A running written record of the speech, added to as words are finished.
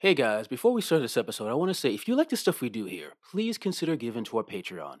Hey guys, before we start this episode, I want to say if you like the stuff we do here, please consider giving to our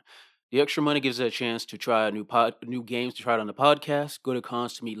Patreon. The extra money gives us a chance to try new games to try it on the podcast, go to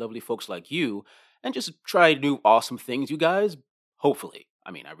cons to meet lovely folks like you, and just try new awesome things you guys, hopefully,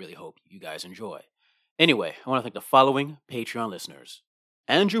 I really hope you guys enjoy. Anyway, I want to thank the following Patreon listeners.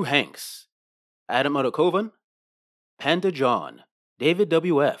 Andrew Hanks, Adam Otokovan, Panda John, David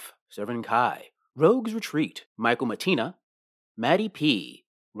WF, Severin Kai, Rogues Retreat, Michael Matina, Maddie P.,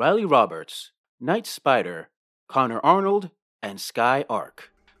 Riley Roberts, Night Spider, Connor Arnold, and Sky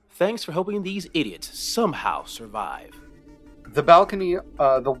Ark. Thanks for helping these idiots somehow survive. The balcony,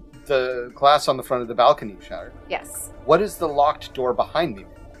 the glass on the front of the balcony shattered. Yes. What is the locked door behind me?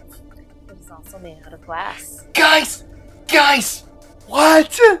 It is also made out of glass. Guys!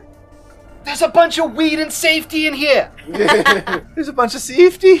 What? There's a bunch of weed and safety in here! There's a bunch of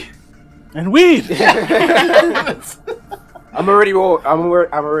safety and weed. I'm already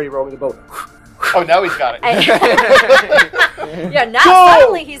rolling the boat. Oh, now he's got it. Yeah, now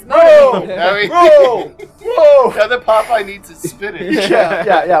suddenly he's motivated. Whoa! Now that Popeye needs his spinach.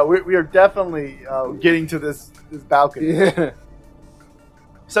 Yeah. We are definitely getting to this balcony.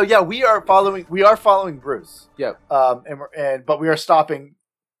 So yeah, we are following Bruce. Yep. But we are stopping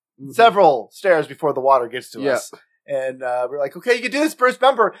several stairs before the water gets to us. And we're like, okay, you can do this, Bruce.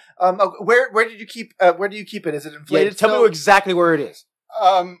 Remember, where did you keep? Where do you keep it? Is it inflated? Tell me exactly where it is.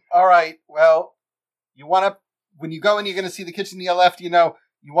 All right. Well, you want to when you go in, you're going to see the kitchen to your left. You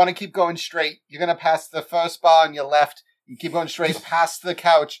want to keep going straight. You're going to pass the first bar on your left. You keep going straight past the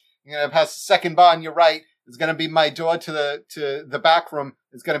couch. You're going to pass the second bar on your right. It's going to be my door to the back room.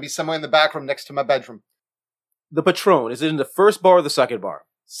 It's going to be somewhere in the back room next to my bedroom. The Patron, is it in the first bar or the second bar?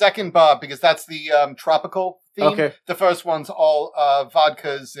 Second bar, because that's the tropical theme. Okay. The first one's all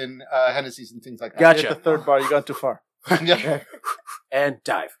vodkas and Hennessy's and things like that. Gotcha. The third bar, you got too far. Yeah. And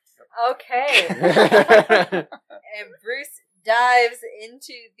dive. Okay. And Bruce dives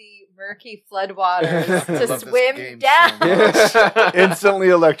into the murky floodwaters to swim down. Instantly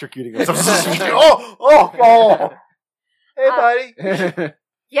electrocuting us. Oh! Hey, buddy.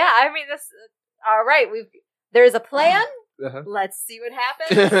 Yeah, I mean this. All right, there's a plan. Uh-huh. Let's see what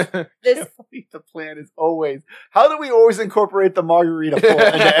happens. The plan is always. How do we always incorporate the margarita pool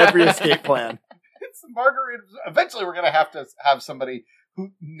into every escape plan? It's the margarita. Eventually, we're going to have somebody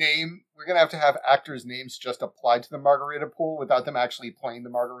we're going to have actors' names just applied to the margarita pool without them actually playing the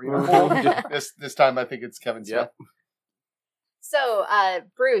margarita pool. This time, I think it's Kevin Smith. Yep. So,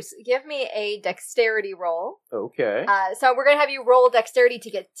 Bruce, give me a dexterity roll. Okay. So we're going to have you roll dexterity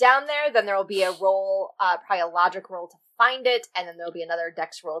to get down there. Then there will be a roll, probably a logic roll to find it. And then there'll be another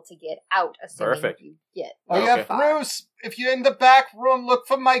dex roll to get out, assuming Perfect. you get Bruce, if you're in the back room, look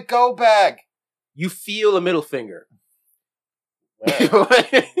for my go bag. You feel a middle finger.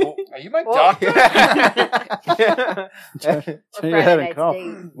 Are you my doctor? Or Friday night's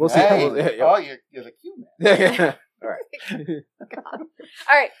date. We'll see. Hey, you're the cute man. All right. God.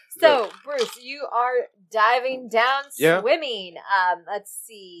 All right. So, Bruce, you are diving down, swimming. Let's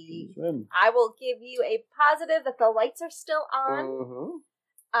see. I will give you a positive that the lights are still on. Mm-hmm.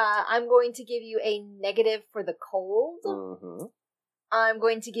 I'm going to give you a negative for the cold. Mm-hmm. I'm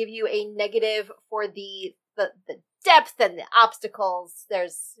going to give you a negative for the depth and the obstacles.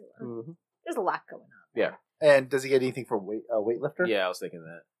 There's a lot going on. Yeah. And does he get anything for weightlifter? Yeah, I was thinking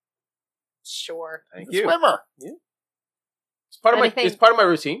that. Sure. Thank you. Swimmer. Yeah. It's part of my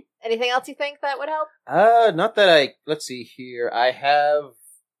routine. Anything else you think that would help? Not that let's see here. I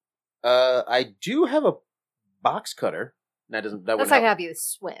do have a box cutter. That That's not gonna help you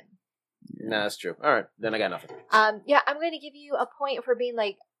swim. No, that's true. All right, then I got nothing. Yeah, I'm going to give you a point for being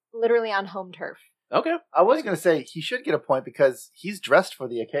literally on home turf. Okay. I was going to say he should get a point because he's dressed for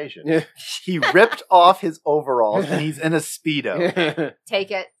the occasion. Yeah. He ripped off his overalls and he's in a Speedo.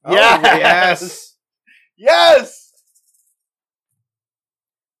 Take it. Yes! Yes!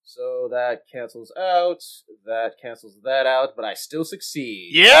 So that cancels out. That cancels that out, but I still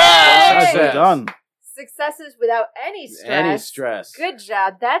succeed. Yeah! Well done. Successes without any stress. Good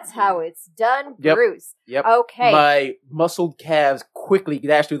job. That's how it's done, Yep. Bruce. Yep. Okay. My muscled calves quickly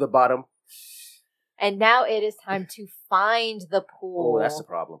dash through the bottom. And now it is time to find the pool. Oh, that's the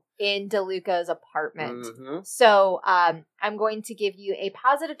problem. In DeLuca's apartment. Mm-hmm. So I'm going to give you a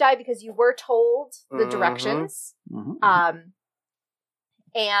positive die because you were told the directions. Mm-hmm.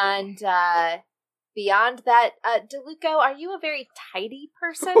 And beyond that, DeLuco, are you a very tidy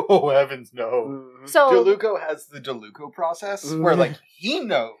person? Oh, heavens, no. Mm-hmm. So DeLuco has the DeLuco process where, he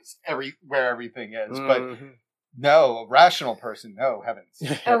knows where everything is. But no, a rational person, no, heavens.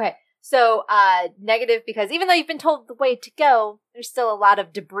 Okay. So, negative because even though you've been told the way to go, there's still a lot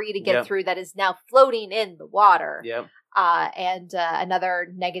of debris to get through that is now floating in the water. Yeah. And another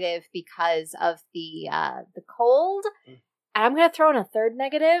negative because of the cold. And I'm going to throw in a third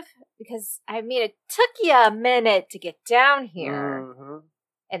negative because, I mean, it took you a minute to get down here. Mm-hmm.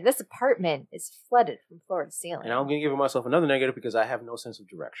 And this apartment is flooded from floor to ceiling. And I'm going to give myself another negative because I have no sense of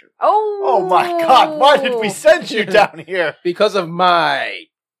direction. Oh my God! Why did we send you down here? Because of my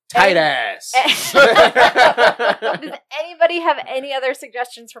tight ass. Does anybody have any other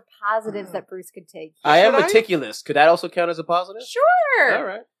suggestions for positives that Bruce could take? I am meticulous. Could that also count as a positive? Sure. All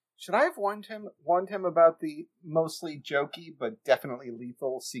right. Should I have warned him about the mostly jokey but definitely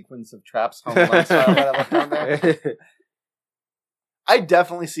lethal sequence of traps Home Alone style that I left down there? I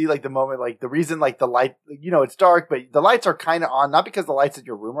definitely see like the moment, like the reason, like the light, it's dark, but the lights are kind of on, not because the lights in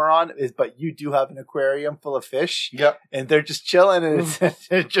your room are on, but you do have an aquarium full of fish. Yep. And they're just chilling, and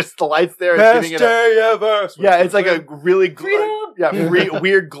it's just the lights there. Best day ever. Yeah, it's like a really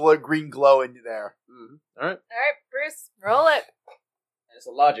weird green glow in there. Mm-hmm. All right, Bruce, roll it. It's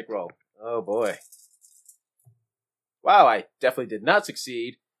a logic roll. Oh boy. Wow, I definitely did not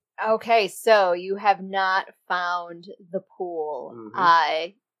succeed. Okay, so you have not found the pool.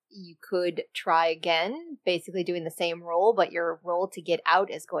 Mm-hmm. You could try again, basically doing the same roll, but your roll to get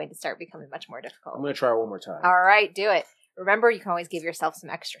out is going to start becoming much more difficult. I'm going to try one more time. All right, do it. Remember, you can always give yourself some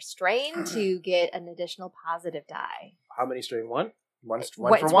extra strain to get an additional positive die. How many strain? One? One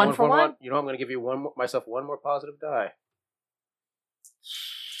for one? You know, I'm going to give you myself one more positive die.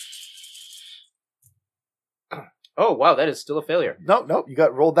 Oh, wow, that is still a failure. No, you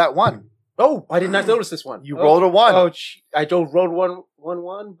got rolled that one. Oh, I did not notice this one. You rolled a one. Oh, I don't roll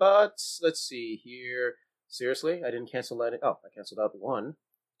one, but let's see here. Seriously? I didn't cancel that. Oh, I canceled out one.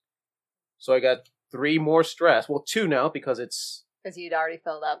 So I got 3 more stress. Well, 2 now because it's... Because you'd already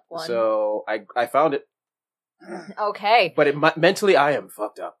filled up one. So I found it. Okay. But mentally, I am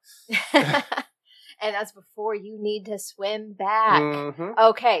fucked up. And that's before you need to swim back. Mm-hmm.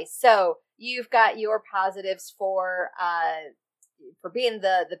 Okay, so you've got your positives for being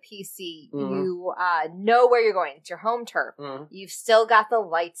the PC. Mm-hmm. You know where you're going. It's your home turf. Mm-hmm. You've still got the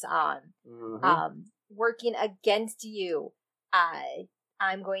lights on. Mm-hmm. Working against you,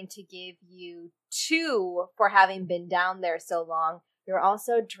 I'm going to give you 2 for having been down there so long. You're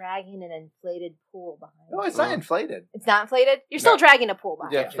also dragging an inflated pool behind you. No, it's not inflated. It's not inflated? You're still dragging a pool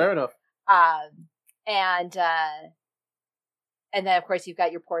behind you. Yeah, fair enough. And then, of course, you've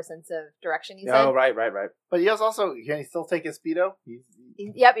got your poor sense of direction, you said? Oh, right. But he can he still take his Speedo?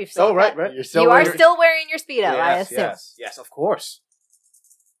 Yep, you've still right. You're still wearing your Speedo, I assume. Yes, of course.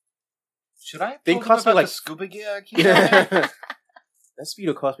 Should I They cost me like scuba gear? That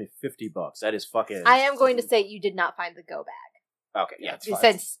Speedo cost me $50. That is fucking... I am going to say you did not find the go bag. Okay, yeah, it's You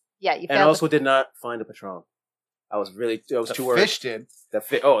fine. you And I also did not find a Patron. I was too worried. Fish did.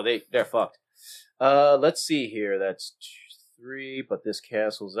 They're fucked. Let's see here. That's 3, but this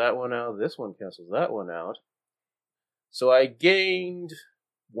cancels that one out. This one cancels that one out. So I gained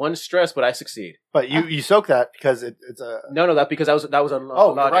 1 stress, but I succeed. But you soak that because it's a... No, that because that was a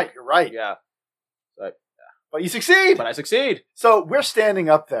Oh, you're right. Yeah. But you succeed! But I succeed. So we're standing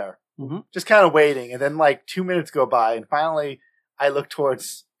up there, just kind of waiting, and then like 2 minutes go by, and finally I look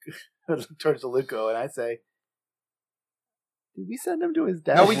towards DeLuco, and I say, did we send him to his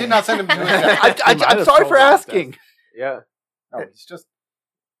dad? No, we did not send him to his dad. I'm sorry for asking. Yeah. No, he's just...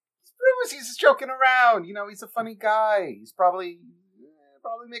 Bruce, he's just joking around. He's a funny guy. He's probably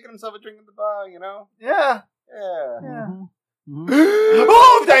making himself a drink at the bar, Yeah. Yeah.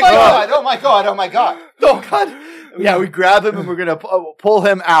 Oh, thank God! Oh my God! Oh my God! Oh God! Yeah, we grab him and we're gonna pull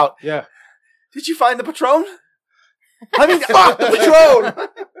him out. Yeah. Did you find the Patron? I mean, the Patron!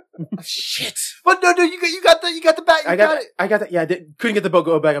 Shit! But no, you got the bag. I got that. Yeah, I couldn't get the boat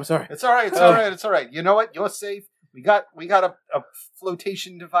go back. I'm sorry. It's all right. It's all right. You know what? You're safe. We got a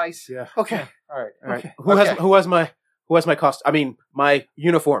flotation device. Yeah. Okay. All right. Okay. Who has my cost? I mean, my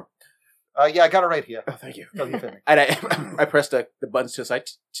uniform. Yeah, I got it right here. Oh, thank you. And I pressed the buttons to the side.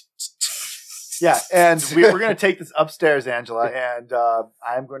 Yeah, and we're going to take this upstairs, Angela, and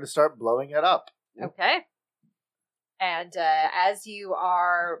I'm going to start blowing it up. Okay. And as you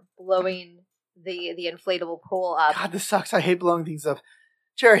are blowing the inflatable pool up... God, this sucks. I hate blowing things up.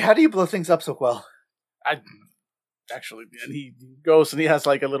 Jerry, how do you blow things up so well? Actually, and he goes and he has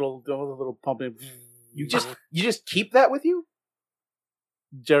like a little pumping. You just keep that with you?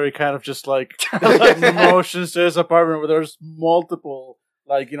 Jerry kind of just like motions to his apartment where there's multiple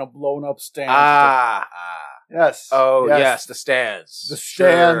blown up stands. Yes. Oh, yes, the stands. The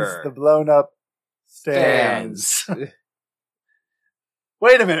stands, Sure. the blown up stands.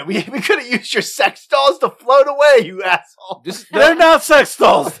 Wait a minute. We could have used your sex dolls to float away, you asshole. They're not sex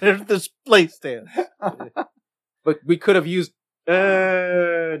dolls. They're display stands. But we could have used. That's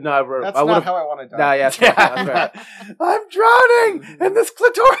I not would've- how I want to die. Nah, yeah, that's right, that's right. I'm drowning, and this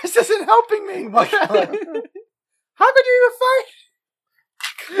clitoris isn't helping me. How could you even fight?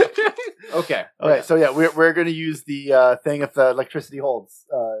 Okay. All right, so yeah, we're going to use the thing if the electricity holds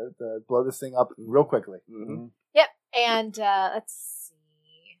to blow this thing up real quickly. Mm-hmm. Yep. And let's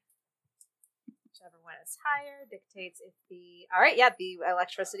see. Whichever one is higher dictates if the. All right. Yeah, the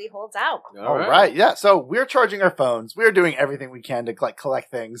electricity holds out. All right, yeah. So we're charging our phones. We're doing everything we can to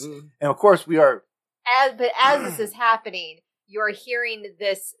collect things, and of course we are. But as this is happening, you're hearing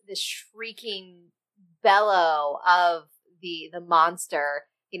this shrieking bellow of the monster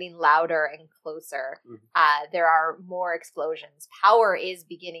getting louder and closer. There are more explosions. Power is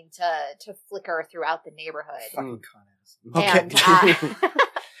beginning to flicker throughout the neighborhood. Fucking Okay. And,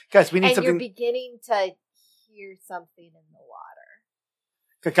 Guys, we need and something. you're beginning to hear something in the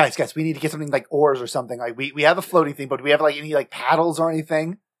water. Guys, we need to get something like oars or something. Like we have a floating thing, but do we have like any like paddles or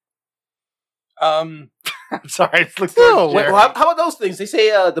anything? I'm sorry, it's looked Well, how about those things? They say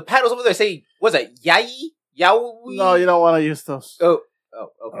the paddles over there say, what's that? Yai? Yowie? No, you don't want to use those. Oh,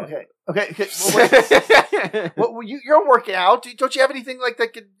 okay. Okay. Well, you're working out. Don't you have anything like that,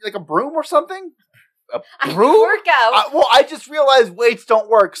 like a broom or something? I Broom? work out. Well, I just realized weights don't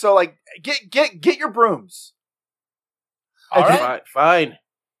work. So, like, get your brooms. All right. Fine.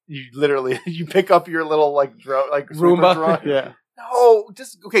 You literally you pick up your little like Roomba. Drone. Yeah. No,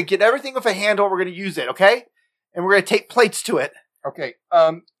 just okay. Get everything with a handle. We're gonna use it, okay? And we're gonna tape plates to it. Okay.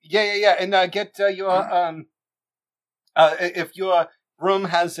 Yeah. And get your if your room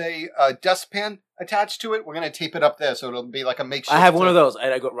has a dustpan attached to it, we're gonna tape it up there so it'll be like a makeshift. I have one of those,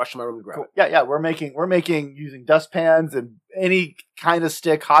 and I go rush to my room to grab Cool. it. Yeah. We're making using dustpans and any kind of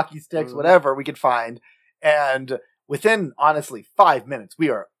stick, hockey sticks, whatever we could find. And within honestly 5 minutes, we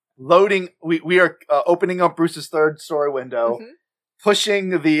are loading. We are opening up Bruce's third story window, pushing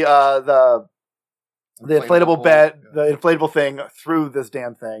the inflatable bed, the inflatable thing through this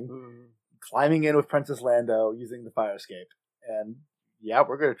damn thing, climbing in with Princess Lando using the fire escape, and yeah,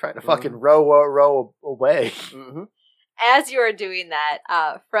 we're gonna try to fucking row away. As you are doing that,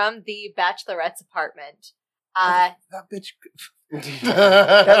 from the bachelorette's apartment, that bitch,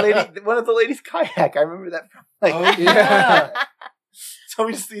 that lady, one of the ladies kayak. I remember that from like, yeah. So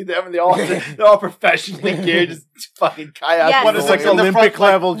we just see them, and they're all professionally geared, just fucking kayak. Yes. What is like In the Olympic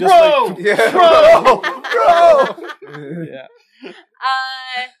front, level? Just Bro! like bro. yeah.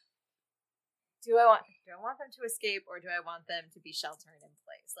 do I want them to escape, or do I want them to be sheltering in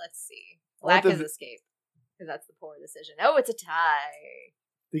place? Let's see. I want Black them is to- escape, because that's the poor decision. Oh, it's a tie.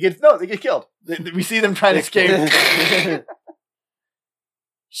 They get killed. We see them trying to escape.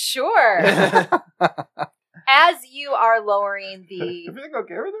 Sure. As you are lowering the Everything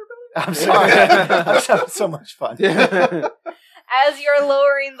okay over there, Billy? I'm sorry. I'm just having so much fun. as you're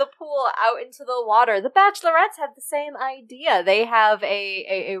lowering the pool out into the water, the bachelorettes have the same idea. They have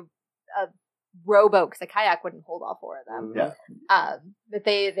a rowboat, because a kayak wouldn't hold all four of them. Yeah. But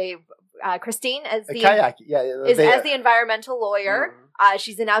they Christine as A the kayak, as the environmental lawyer.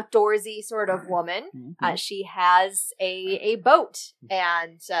 She's an outdoorsy sort of woman. She has a boat,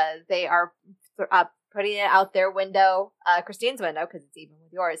 and they are putting it out their window, Christine's window, because it's even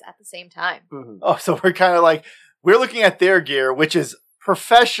with yours, at the same time. Oh, so we're kind of like, we're looking at their gear, which is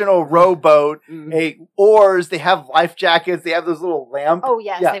professional rowboat, oars, they have life jackets, they have those little lamp. Oh,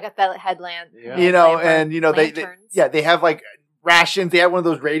 yes, Yeah. they've got that headlamp. You know, and, you know, they lanterns. they have like rations. They have one of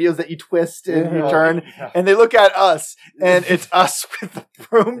those radios that you twist and you turn, and they look at us, and it's us with the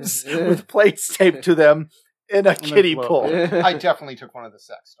brooms with plates taped to them in a kiddie pool. I definitely took one of the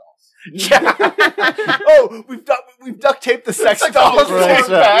sex dolls. Yeah. Oh, we've duct taped the sex dolls to Right, our so-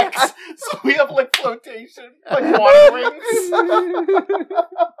 backs. So we have like flotation, like water rings.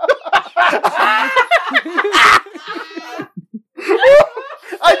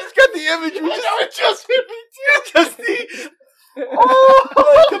 I just got the image. It just hit me too. Just the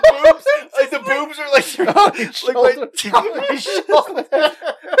like the boobs are like on my shoulder.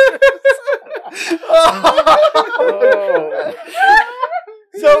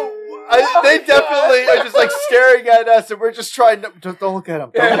 So they definitely are just like staring at us, and we're just trying to don't look at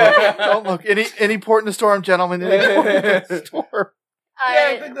them. Don't look. Any port in the storm, gentlemen. Any port in the storm.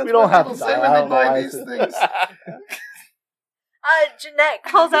 I think that's We don't what have people to say die. when I they don't know buy why these I things. Jeanette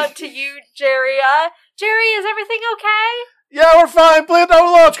calls out to you, Jerry. Jerry, is everything okay? Yeah, we're fine. Please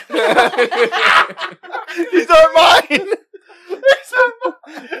don't look. These are mine.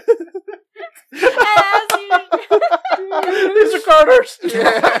 As you These are Carters.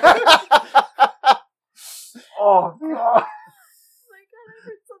 Oh god.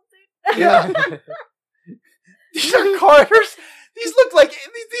 Yeah. These are Carters. These look like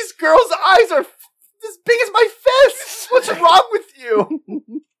these girls' eyes are as big as my fists. What's wrong with you?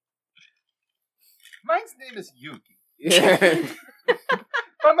 Mine's name is Yuki. If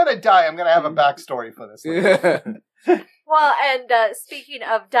I'm gonna die, I'm gonna have a backstory for this. Well, and speaking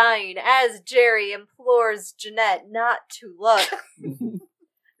of dying, as Jerry implores Jeanette not to look,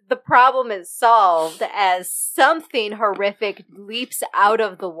 the problem is solved as something horrific leaps out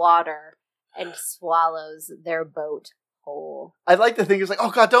of the water and swallows their boat whole. I'd like to think it's like,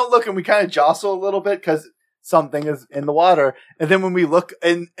 oh god, don't look, and we kind of jostle a little bit because something is in the water, and then when we look,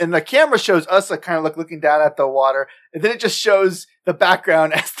 and the camera shows us like kind of looking down at the water, and then it just shows the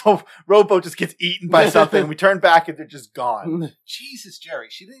background as the rowboat just gets eaten by something. We turn back and they're just gone. Jesus, Jerry,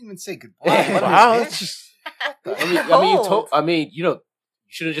 she didn't even say goodbye. What a Wow, bitch. that's just you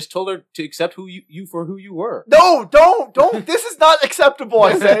should have just told her to accept you for who you were. No, don't. This is not acceptable.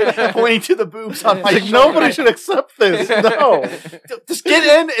 I say, pointing to the boobs on my like shoulder. nobody should accept this. No. Just get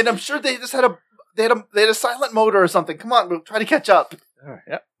in, and I'm sure they just had a silent motor or something. Come on, we'll try to catch up. All right,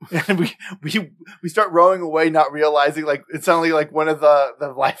 yep. And we start rowing away, not realizing like it's suddenly like one of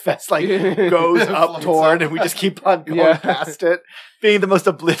the life vests like goes up Floats toward, up. and we just keep on going Yeah. past it, being the most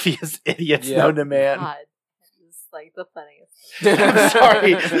oblivious idiots Yeah. known to man. God, it's like the funniest. I'm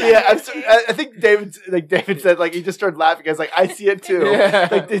sorry. Yeah, I'm sorry. I think David said like he just started laughing. I was like, I see it too. Yeah.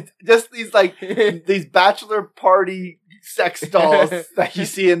 Like just these like these bachelor party sex dolls that you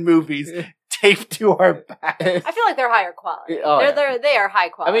see in movies taped to our back. I feel like they're higher quality. Oh, They are high I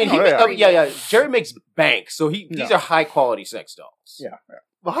quality. mean, yeah. Jerry makes bank, so these No. are high quality sex dolls. Yeah.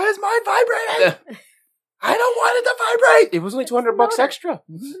 Why is mine vibrating? I don't want it to vibrate. It was only $200 extra.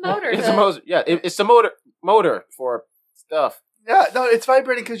 Motor. It's a motor. Yeah, it's a motor for stuff. Yeah, no, it's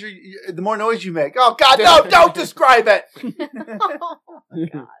vibrating because you're the more noise you make. Oh God, no! Don't describe it. Oh,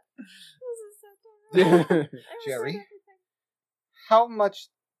 God. This is so terrible. Jerry? How much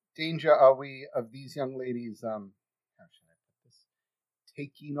danger are we of these young ladies, how should I put this?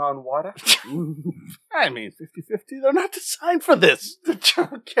 Taking on water? I mean, 50-50. They're not designed for this.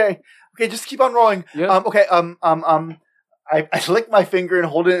 Okay, just keep on rolling. Yeah. Okay. I lick my finger and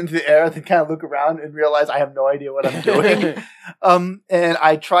hold it into the air, then kind of look around and realize I have no idea what I'm doing. And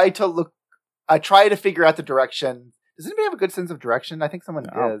I try to figure out the direction. Does anybody have a good sense of direction? I think someone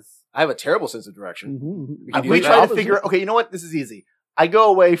No. does. I have a terrible sense of direction. Mm-hmm. can do We that. try to figure. Okay, you know what? This is easy. I go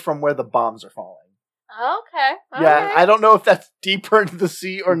away from where the bombs are falling. Okay. Yeah, I don't know if that's deeper into the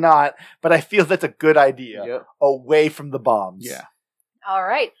sea or not, but I feel that's a good idea. Yep. Away from the bombs. Yeah. All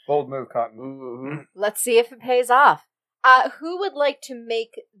right. Bold move, Cotton. Mhm. Let's see if it pays off. Who would like to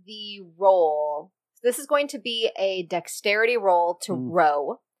make the roll? This is going to be a dexterity roll to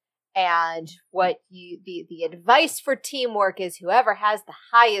row. And what the advice for teamwork is whoever has the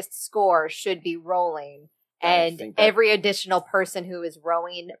highest score should be rolling. I And think that- every additional person who is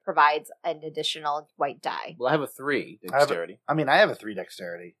rowing provides an additional white die. Well, I have a 3 I have a- dexterity. I mean, I have a 3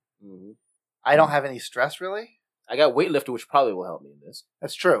 dexterity. Mhm. I don't have any stress, really. I got weightlifter, which probably will help me in this.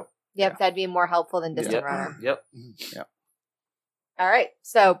 That's true. Yep, that'd be more helpful than distant Yep. runner. Yep. All right,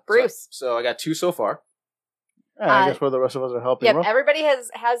 so Bruce. So I got 2 so far. I guess where the rest of us are helping. Yep, roll. everybody has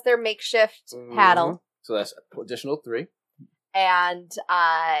their makeshift paddle. Mhm. So that's additional 3. And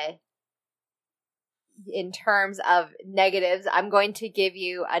in terms of negatives, I'm going to give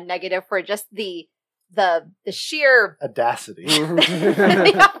you a negative for just the sheer Audacity.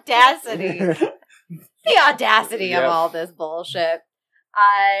 the audacity. The audacity Yep. of all this bullshit.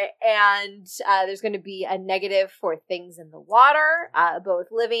 And there's going to be a negative for things in the water, both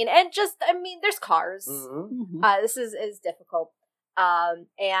living and just, I mean, there's cars. Mhm. This is difficult.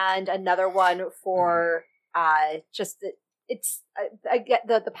 And another one for just it's I get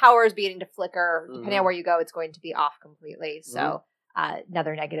the power is beginning to flicker. Depending on where you go, it's going to be off completely. So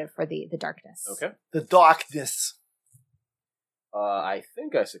another negative for the darkness. Okay. The darkness. I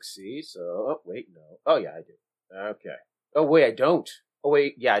think I succeed. So, oh, wait, no. Oh, yeah, I do. Okay. Oh, wait, I don't. Oh,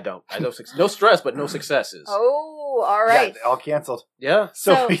 wait, yeah, I don't. I don't no stress, but no successes. Oh, all right. Yeah, all canceled. Yeah.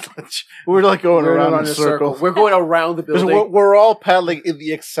 So- We're like going We're around on in a a circle. We're going around the Because building. we're all paddling in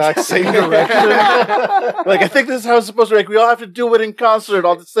the exact same direction. Like, I think this is how it's supposed to be. Like, we all have to do it in concert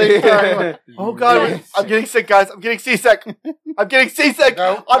all at the same time. Like, Oh God, I'm getting sick, guys. I'm getting seasick. I'm getting seasick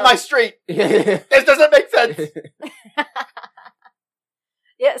No, on no. my street. This doesn't make sense.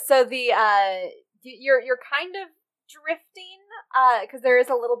 Yeah, so the you're kind of drifting because there is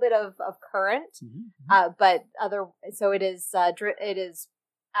a little bit of current, but so it is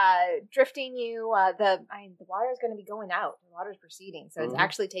drifting you. The water is going to be going out. The water is proceeding, so it's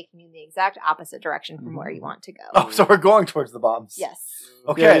actually taking you in the exact opposite direction from where you want to go. Oh, so we're going towards the bombs. Yes.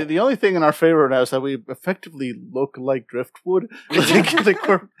 Okay. Yeah, the only thing in our favor now is that we effectively look like driftwood. Like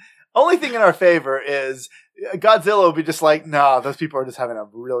we're Only thing in our favor is Godzilla will be just like, no, those people are just having a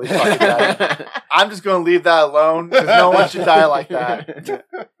really fucking bad. I'm just going to leave that alone because no one should die like that.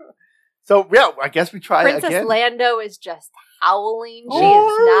 So, yeah, I guess we try Princess again. Lando is just howling. She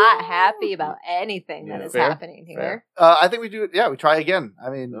is not happy about anything that is fair, happening here. I think we do it. Yeah, we try again. I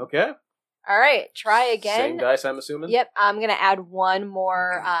mean, Okay. All right, try again. Same dice, I'm assuming? Yep, I'm going to add one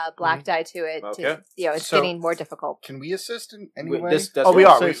more black die to it. Okay. It's So- getting more difficult. Can we assist in any Wait, way? that's we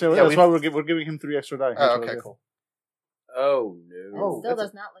are. so Yeah, that's why we're giving him 3 extra die. Oh, okay, cool. Oh, no. Oh, Still that's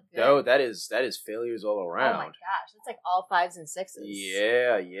does not look good. No, that is failures all Oh around. my gosh, that's like all 5s and 6s.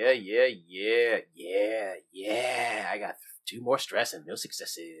 Yeah. I got 2 more stress and no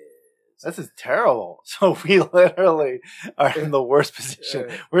successes. this is terrible. So we literally are in the worst position.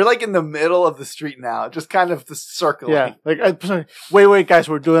 We're like in the middle of the street now, just kind of the circling. Yeah, like sorry. Wait, guys,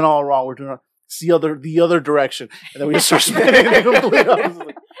 we're doing it all wrong. We're doing it's the other direction, and then we just start spinning the complete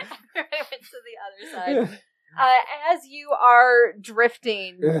opposite. I went to the other side. As you are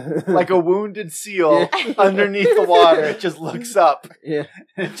drifting, Like a wounded seal underneath the water. It just looks up. Yeah.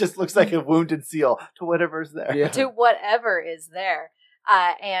 It just looks like a wounded seal to whatever's there. Yeah. to whatever is there.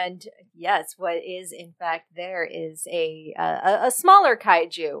 And yes, what is in fact there is a smaller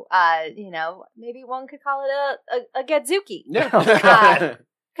kaiju. Maybe one could call it a Gadzuki. Yeah.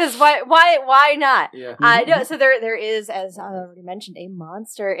 Because why not? Yeah. No, so there is, as I already mentioned, a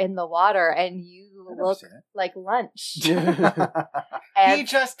monster in the water, and you look like lunch. He And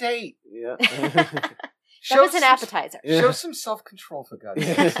just ate. Yeah. that was an appetizer. Show some self-control, for God's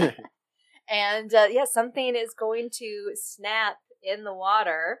sake. And something is going to snap in the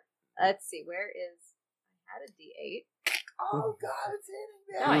water. Let's see, where is? I had a D8. Oh, God, it's hitting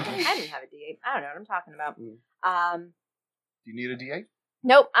me. No, I didn't have a D8. I don't know what I'm talking about. Do you need a D8?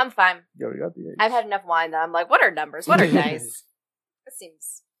 Nope, I'm fine. Yeah, we got the 8. I've had enough wine that I'm like, what are numbers? What are dice? That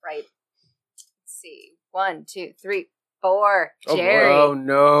seems right. Let's see. 1, 2, 3, 4. Jerry. Oh,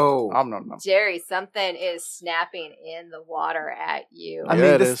 no. No. Jerry, something is snapping in the water at you. I Yeah,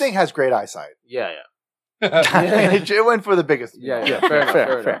 mean, it this is. thing has great eyesight. Yeah. It went for the biggest. Yeah.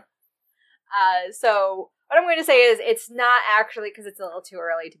 Fair enough. So what I'm going to say is it's not actually, because it's a little too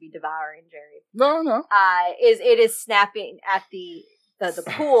early to be devouring Jerry. No. It is snapping at the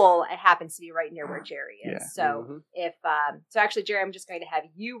pool. It happens to be right near where Jerry is. Yeah. So if actually, Jerry, I'm just going to have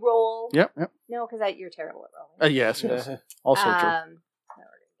you roll. Yep. No, because you're terrible at rolling. Yes. Also true. So we're going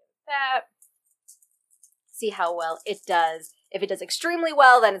to get that. See how well it does. If it does extremely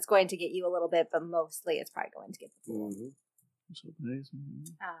well, then it's going to get you a little bit, but mostly it's probably going to get the pool. Let's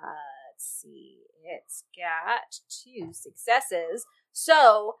see. It's got 2 successes.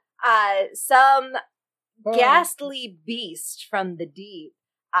 So, some ghastly beast from the deep.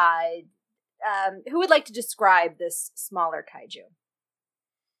 Who would like to describe this smaller kaiju?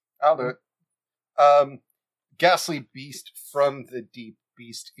 I'll do it. Ghastly beast from the deep.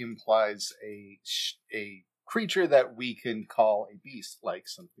 Beast implies a creature that we can call a beast, like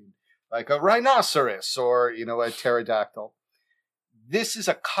something like a rhinoceros or a pterodactyl. This is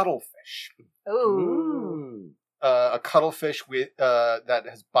a cuttlefish. Ooh. A cuttlefish with that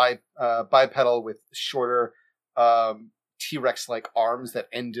has bipedal with shorter T-Rex-like arms that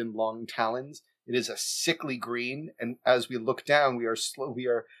end in long talons. It is a sickly green, and as we look down, we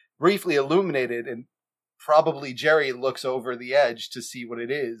are briefly illuminated, and probably Jerry looks over the edge to see what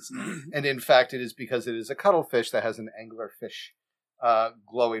it is, and in fact, it is because it is a cuttlefish that has an anglerfish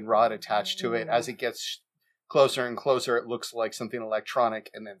glowing rod attached to it. As it gets closer and closer, it looks like something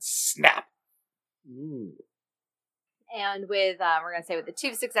electronic, and then snap. And with, we're going to say with the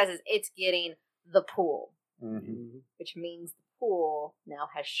 2 successes, it's getting the pool, which means the pool now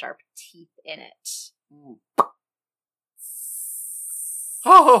has sharp teeth in it.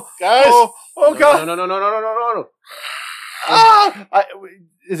 Oh, Guys! Oh, God! No. Ah!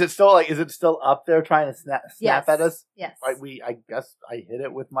 Is it still up there trying to snap Yes. at us? Yes. I guess I hit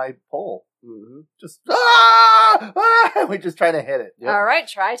it with my pole. Mm-hmm. Just we're just trying to hit it. Yep. All right,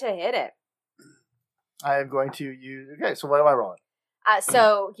 try to hit it. I am going to use. Okay, so what am I rolling?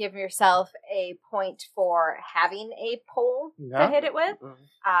 So give yourself a point for having a pole to hit it with.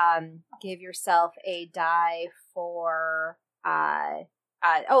 Give yourself a die for the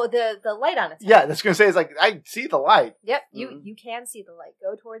light on its head. Yeah, that's going to say is like I see the light. Yep, you can see the light.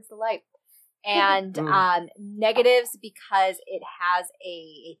 Go towards the light. And negatives because it has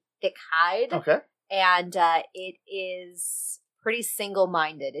a thick hide. Okay. And it is pretty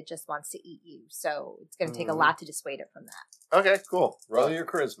single-minded. It just wants to eat you. So it's going to take a lot to dissuade it from that. Okay, cool. Roll your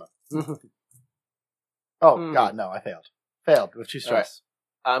charisma. Oh, God, no, I failed. Failed with 2 stress.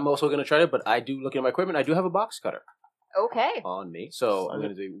 I'm also going to try it, but I do look at my equipment. I do have a box cutter Okay. on me. So I'm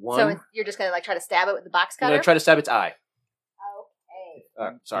going to do one. So you're just going to try to stab it with the box I'm cutter? going to try to stab its eye.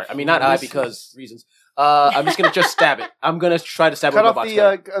 Okay. Sorry. I mean, not eye because reasons. I'm just going to just stab it. I'm going to try to stab it Cut with a off box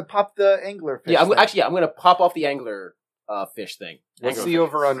the, cutter. pop the angler fish. Yeah, thing. I'm going to pop off the angler fish thing. What's Angler the fish.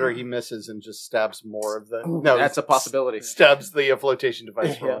 over-under? He misses and just stabs more of the... No, that's a possibility. Stabs the flotation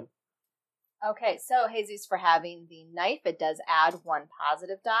device for Yeah. him. Okay, so Jesus, for having the knife, it does add 1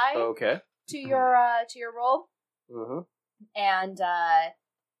 positive die Okay. to your roll. Mm-hmm. And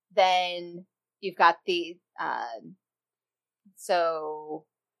then you've got the so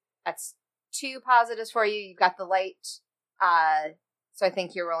that's 2 positives for you. You've got the light, so I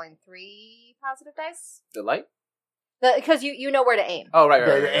think you're rolling 3 positive dice The light? because you know where to aim. Oh, right.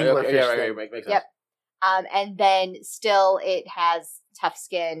 The angler Okay, fish right. thing. Makes sense. Yep. And then still it has tough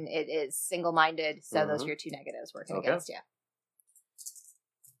skin. It is single-minded, so those are your 2 negatives working Okay. against you.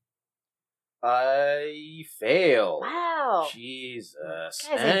 I fail. Wow, Jesus.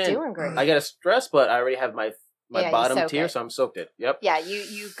 you guys ain't doing great. I got a stress, but I already have my Yeah, you bottom soak tier, it. so I'm soaked it. Yep. Yeah,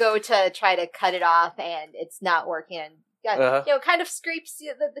 you go to try to cut it off, and it's not working. Uh-huh. Kind of scrapes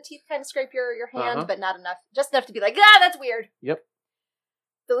the teeth, kind of scrape your hand, Uh-huh. but not enough, just enough to be like, that's weird. Yep.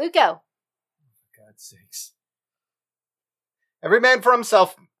 DeLuco. God's sakes. Every man for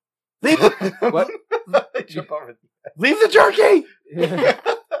himself. What? Jump over. Leave the jerky!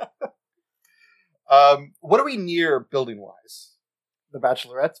 What are we near building-wise? The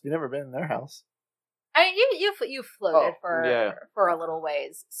Bachelorettes. We've never been in their house. I mean, you floated yeah. for a little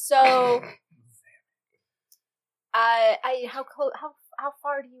ways. So, how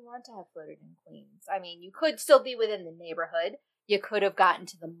far do you want to have floated in Queens? I mean, you could still be within the neighborhood. You could have gotten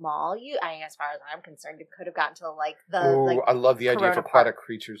to the mall. As far as I'm concerned, you could have gotten to I love the idea of Corona aquatic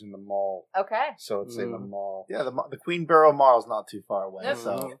creatures in the mall. Okay. So it's in the mall. Yeah, the Queenborough Mall is not too far away, Yep.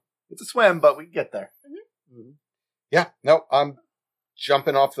 so it's a swim, but we can get there. Yeah, no, I'm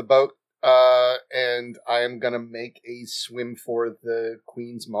jumping off the boat, and I am going to make a swim for the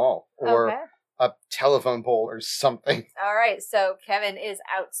Queen's Mall. Or Okay. a telephone pole or something. All right, so Kevin is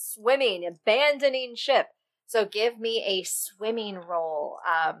out swimming, abandoning ship. So give me a swimming roll.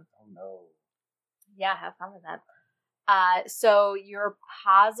 Oh no. Yeah, have fun with that. So you're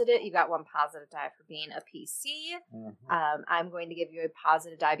positive. You got 1 positive die for being a PC. Mm-hmm. I'm going to give you a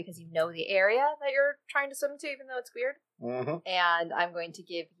positive die because you know the area that you're trying to swim to, even though it's weird. Mm-hmm. And I'm going to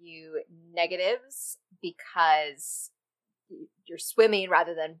give you negatives because you're swimming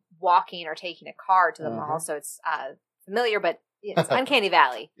rather than walking or taking a car to the mall. So it's familiar, but it's Uncanny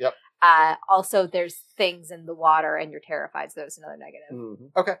Valley. Yep. Also, there's things in the water and you're terrified, so there's another negative.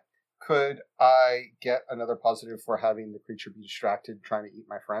 Mm-hmm. Okay. Could I get another positive for having the creature be distracted trying to eat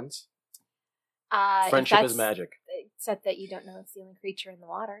my friends? If Friendship that's- is magic. Except that you don't know it's the only creature in the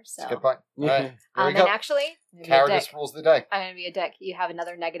water. So, That's a good point. All right. There we and go. actually, I'm gonna be a Cowardice dick. rules the day. I'm going to be a dick. You have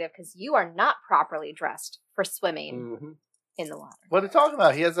another negative because you are not properly dressed for swimming Mm-hmm. in the water. What are you talking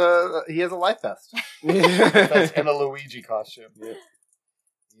about? He has a life vest. That's in a Luigi costume. Yeah.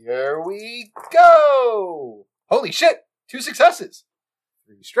 Here we go! Holy shit! 2 successes!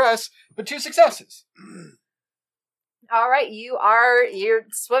 3 stress, but 2 successes. All right, you're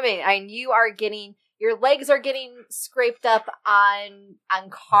swimming, and your legs are getting scraped up on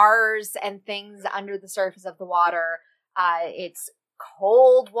cars and things under the surface of the water. It's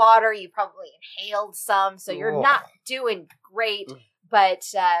cold water. You probably inhaled some, so you're not doing great. But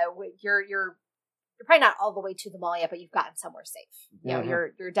you're probably not all the way to the mall yet, but you've gotten somewhere safe. You know,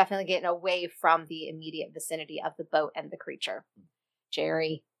 you're definitely getting away from the immediate vicinity of the boat and the creature.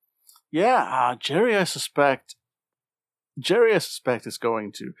 Jerry. Yeah, Jerry, I suspect is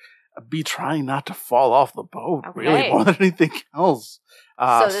going to be trying not to fall off the boat, really, Okay. more than anything else.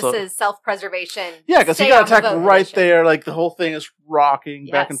 So this is self-preservation. Yeah, because he Stay got on the attacked boat right edition. there. Like, the whole thing is rocking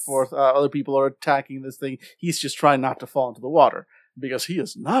back and Yes. forth. Other people are attacking this thing. He's just trying not to fall into the water because he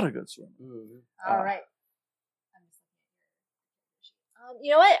is not a good swimmer. All right.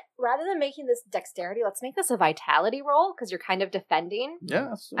 You know what? Rather than making this dexterity, let's make this a vitality roll because you're kind of defending.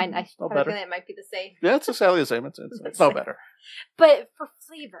 Yeah, it's I no have a better. feeling it might be the same, Yeah, it's exactly the same. It's no better. but for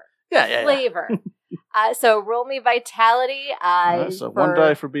flavor. Yeah. Flavor. So roll me vitality. So 1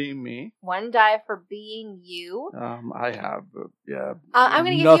 die for being me. 1 die for being you. I have I'm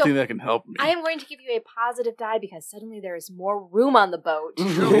going to give nothing you. that can help me. I am going to give you a positive die because suddenly there is more room on the boat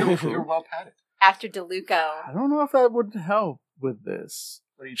You're well padded. after DeLuco. I don't know if that would help with this.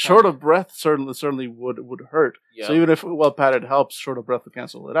 What are you Short trying of breath certainly would hurt. Yeah. So even if well padded helps, short of breath will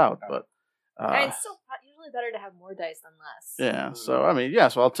cancel it out. But And it's still usually better to have more dice than less. yeah. So I mean, yeah.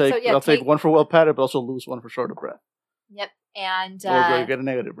 So I'll take So, yeah, take take- one for well padded, but also lose one for short of breath. Yep. And Or get a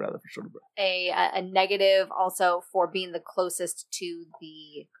negative rather for short of breath. a negative also for being the closest to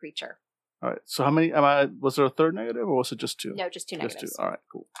the creature. All right. So how many? Was there a third negative, or was it just two? No, just two Just negatives. two. All right.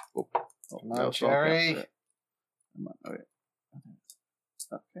 Cool. Oh, Come on, that was all Jerry. counts, right. Come on. Okay.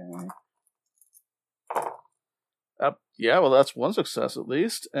 Yeah, well, that's one success at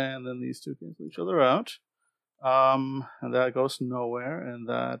least, and then these two cancel each other out, and that goes nowhere, and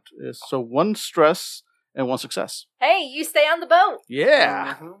that is so one stress and one success. Hey, you stay on the boat.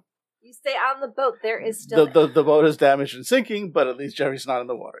 Yeah, You stay on the boat. There is still the boat is damaged and sinking, but at least Jerry's not in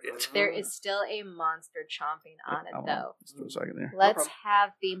the water yet. there is still a monster chomping on it Hold though. Just for a second there. Let's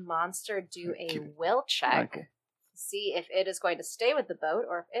have the monster do a Keep it. will check. Okay. See if it is going to stay with the boat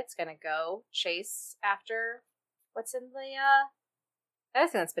or if it's going to go chase after what's in the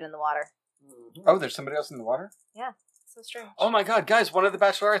everything that's been in the water. Oh, there's somebody else in the water? So strange. Oh my god, guys, one of the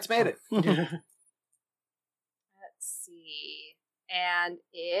Bachelorettes made it. Let's see. And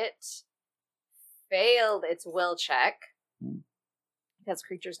it failed its will check because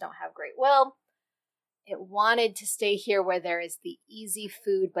creatures don't have great will. It wanted to stay here where there is the easy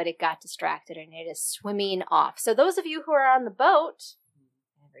food, but it got distracted and it is swimming off. So those of you who are on the boat,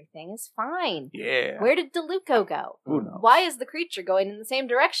 everything is fine. Yeah. Where did DeLuco go? Who knows? Why is the creature going in the same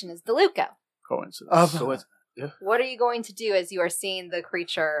direction as DeLuco? Coincidence. What are you going to do as you are seeing the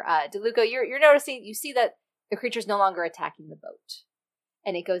creature? DeLuco, you're noticing, you see that the creature's no longer attacking the boat.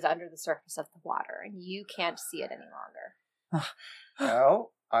 And it goes under the surface of the water, and you can't see it any longer.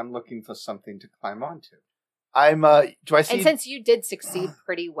 Well, I'm looking for something to climb onto. I'm. Do I see? And since you did succeed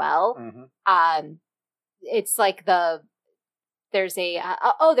pretty well, it's like there's a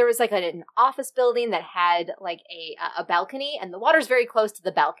there was like an office building that had like a balcony, and the water's very close to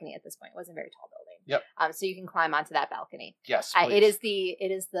the balcony at this point. It wasn't a very tall building. Yep. So you can climb onto that balcony. Yes, It is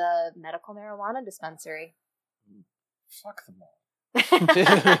the medical marijuana dispensary. Fuck them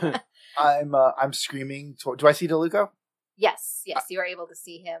all. I'm screaming. Do I see DeLuco? Yes, you are able to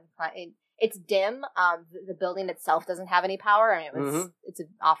see him. It's dim. The building itself doesn't have any power. I mean, it's an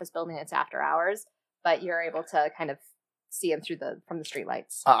office building. It's after hours, but you're able to kind of see him from the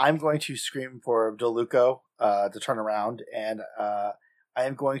streetlights. I'm going to scream for DeLuco to turn around, and I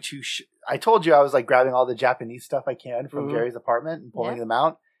am going to. I told you I was like grabbing all the Japanese stuff I can from Jerry's apartment and pulling them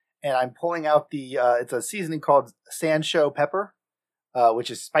out, and I'm pulling out the. It's a seasoning called Sansho pepper,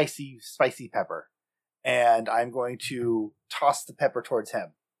 which is spicy pepper. And I'm going to toss the pepper towards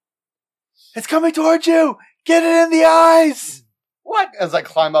him. It's coming towards you! Get it in the eyes! What? As I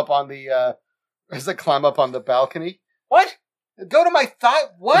climb up on the balcony. What? Go to my thigh.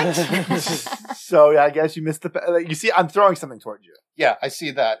 What? So yeah, I guess you missed the. You see, I'm throwing something towards you. Yeah, I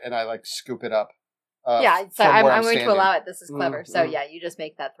see that, and I like scoop it up. So from I'm where going standing. to allow it. This is clever. So yeah, you just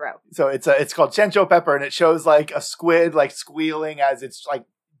make that throw. So it's called Sansho pepper, and it shows like a squid like squealing as it's like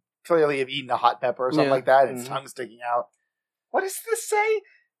clearly have eaten a hot pepper or something like that. Its tongue sticking out. What does this say?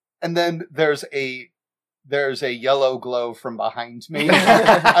 And then there's a yellow glow from behind me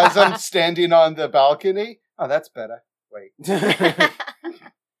as I'm standing on the balcony. Oh, that's better. Wait. And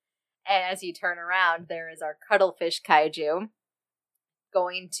as you turn around, there is our cuttlefish kaiju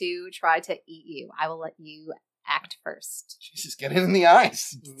going to try to eat you. I will let you act first. Jesus, get it in the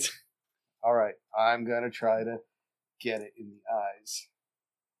eyes. All right, I'm going to try to get it in the eyes.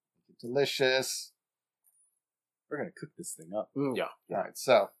 Delicious. We're gonna cook this thing up. Yeah. All right,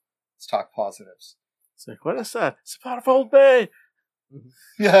 so let's talk positives. It's like, what is that? It's part of Old Bay.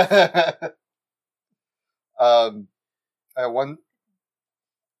 I have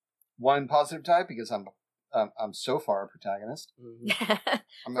one positive die because I'm so far a protagonist.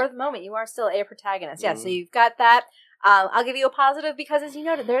 For the moment, you are still a protagonist. Yeah, so you've got that. I'll give you a positive because, as you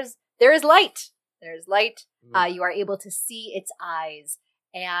noted, there is light. There is light. You are able to see its eyes.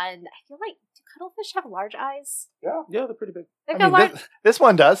 And I feel like, do cuttlefish have large eyes? Yeah, they're pretty big. They've got large. This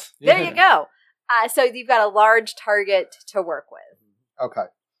one does. There you go. So you've got a large target to work with. Okay.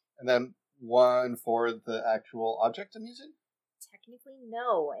 And then one for the actual object I'm using? Technically,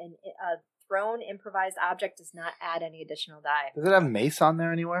 no. And a thrown improvised object does not add any additional die. Does it have mace on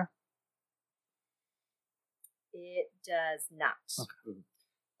there anywhere? It does not.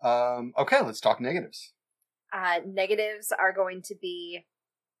 Okay, let's talk negatives. Negatives are going to be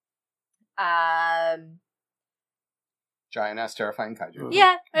Giant ass terrifying kaiju.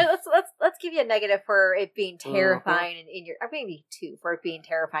 yeah, let's give you a negative for it being terrifying and in your, or maybe two for it being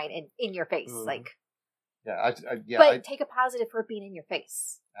terrifying and in your face. Like But take a positive for it being in your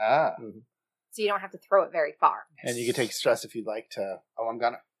face. Mm-hmm. So you don't have to throw it very far. And you can take stress if you'd like to. Oh, I'm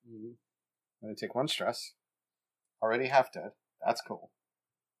gonna take 1 stress. Already half dead. That's cool.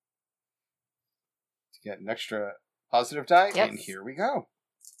 To get an extra positive die, and here we go.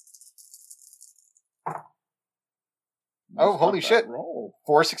 Oh, holy shit. Roll.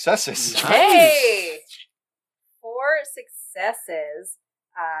 4 successes. Nice. Hey! 4 successes.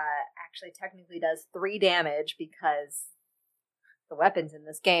 Actually, technically does 3 damage because the weapons in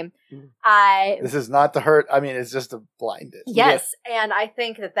this game. This is not to hurt. I mean, it's just to blind it. Yes, and I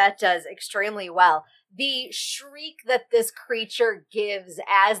think that does extremely well. The shriek that this creature gives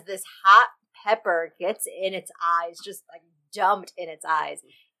as this hot pepper gets in its eyes, just like dumped in its eyes,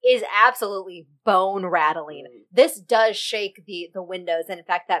 is absolutely bone rattling. This does shake the windows, and in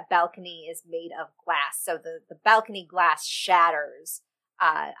fact, that balcony is made of glass, so the balcony glass shatters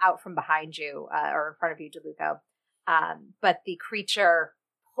out from behind you, or in front of you, DeLuco. But the creature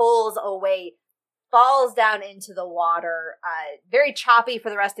pulls away, falls down into the water, very choppy for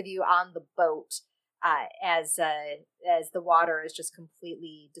the rest of you on the boat, as the water is just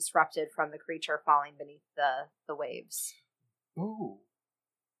completely disrupted from the creature falling beneath the waves. Ooh.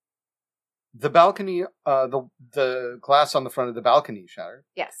 The balcony, the glass on the front of the balcony shattered.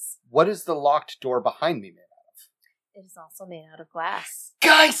 Yes. What is the locked door behind me made out of? It is also made out of glass.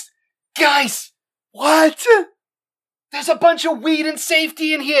 Guys! What? There's a bunch of weed and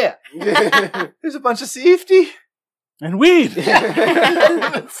safety in here. There's a bunch of safety. And weed!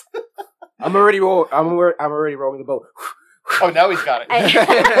 I'm already rolling the boat. Oh, now he's got it.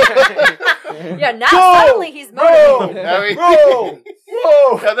 Yeah, now suddenly he's moving. Whoa!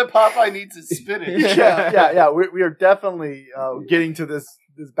 Now that Popeye needs his spinach. Yeah. We are definitely getting to this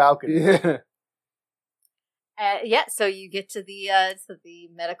balcony. So you get to the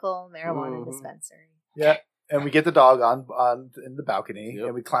medical marijuana dispensary. Yeah, and we get the dog on in the balcony,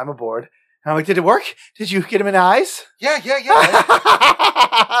 and we climb aboard. And I'm like, did it work? Did you get him in the eyes? Yeah.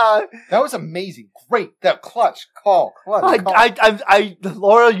 That was amazing. Great. That clutch.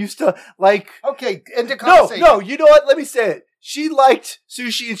 Laura used to like. Okay, end the conversation. No. You know what? Let me say it. She liked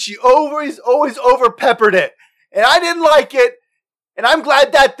sushi, and she always over peppered it, and I didn't like it, and I'm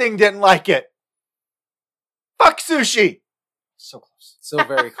glad that thing didn't like it. Fuck sushi. So close. So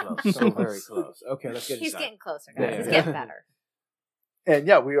very close. Okay, let's get He's inside. getting closer, guys. He's getting better. And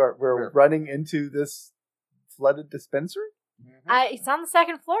yeah, we're running into this flooded dispensary. It's on the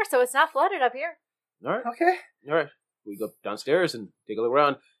 2nd floor, so it's not flooded up here. All right. Okay. All right. We go downstairs and take a look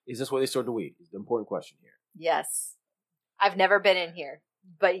around. Is this where they store the weed? Is the important question here. Yes. I've never been in here,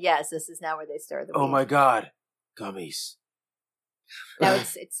 but yes, this is now where they store the weed. Oh my God. Gummies. No,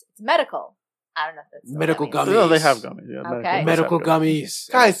 it's medical. I don't know if that's still Medical gummies. No, they have gummies. Yeah, Okay. Medical gummies.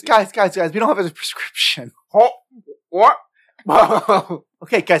 Guys, we don't have a prescription. What?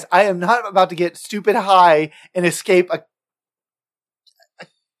 Okay, guys, I am not about to get stupid high and escape a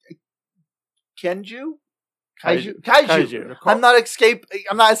Kaiju. I'm not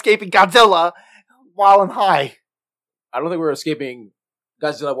escaping Godzilla while I'm high. I don't think we're escaping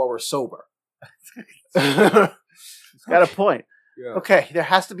Godzilla while we're sober. Got a point. Yeah. Okay, there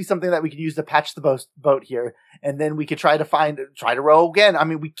has to be something that we can use to patch the boat here, and then we could try to row again. I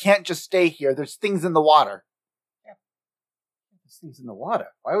mean, we can't just stay here. There's things in the water. Yeah. There's things in the water.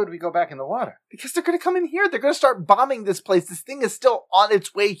 Why would we go back in the water? Because they're going to come in here. They're going to start bombing this place. This thing is still on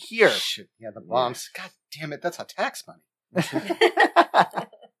its way here. Shit. Yeah, the bombs. God damn it. That's our tax money.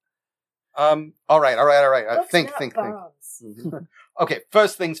 All right. Think. Okay,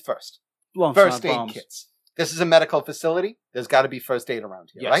 first things first. First aid kits. This is a medical facility. There's got to be first aid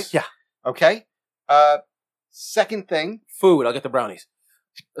around here, Yes. right? Yeah. Okay. Second thing. Food. I'll get the brownies.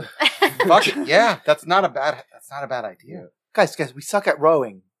 Fuck it. Yeah, that's not a bad idea. Guys, we suck at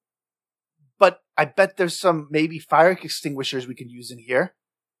rowing. But I bet there's some maybe fire extinguishers we can use in here.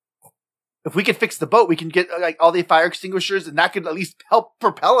 If we could fix the boat, we can get all the fire extinguishers, and that could at least help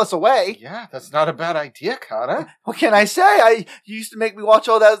propel us away. Yeah, that's not a bad idea, Carter. What can I say? You used to make me watch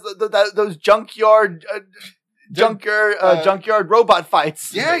all those junkyard robot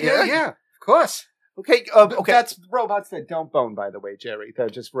fights. Yeah. Of course. Okay. That's robots that don't bone, by the way, Jerry. They're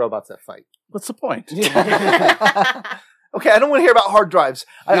just robots that fight. What's the point? Okay, I don't want to hear about hard drives.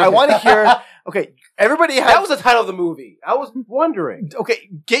 I want to hear. Okay, everybody has. That was the title of the movie. I was wondering. Okay,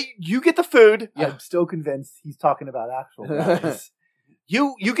 you get the food. Yeah. I'm still convinced he's talking about actual guys.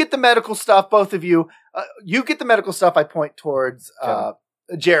 You get the medical stuff, both of you. You get the medical stuff. I point towards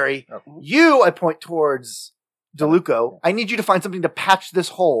Jerry. I point towards DeLuco. I need you to find something to patch this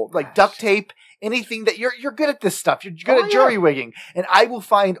hole, like duct tape anything that you're good at this stuff. You're good at jury rigging, and I will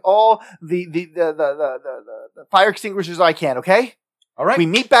find all the fire extinguishers I can. Okay. All right. We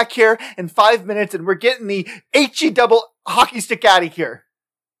meet back here in 5 minutes, and we're getting the HE double hockey stick out of here.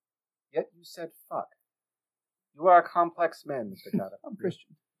 Yet you said fuck. You are a complex man, Mr. Kata. I'm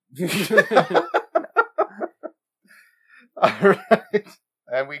Christian. All right.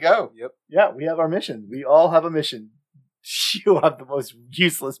 And we go. Yep. Yeah, we have our mission. We all have a mission. You have the most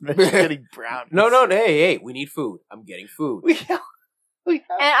useless mission, getting brownies. No, hey, we need food. I'm getting food. We have And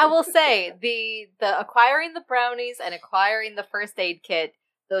I will say the acquiring the brownies and acquiring the first aid kit,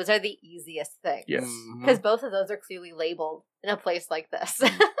 those are the easiest things. Yes. Because both of those are clearly labeled in a place like this.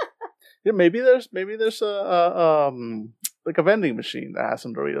 Yeah, maybe there's a like a vending machine that has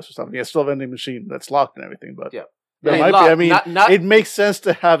some Doritos or something. It's still a vending machine that's locked and everything, but Yeah. there Hey, might lock, be. I mean, not- it makes sense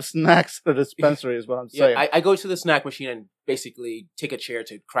to have snacks at the dispensary, is what I'm saying. Yeah, I go to the snack machine and basically take a chair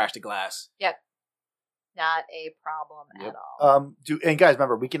to crash the glass. Not a problem at all. And guys,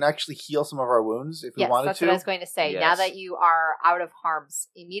 remember, we can actually heal some of our wounds if we Yes, wanted that's to. what I was going to say. Now Yes. that you are out of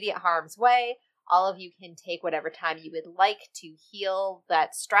immediate harm's way, all of you can take whatever time you would like to heal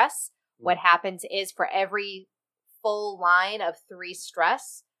that stress. What happens is for every full line of 3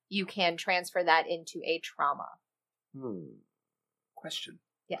 stress, you can transfer that into a trauma. Question.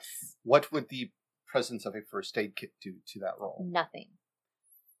 Yes. What would the presence of a first aid kit do to that role? Nothing.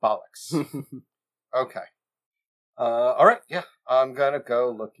 Bollocks. Okay. All right. Yeah. I'm going to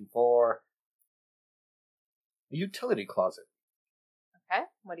go looking for a utility closet. Okay.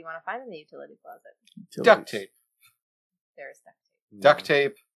 What do you want to find in the utility closet? Duct tape. There's duct tape. Duct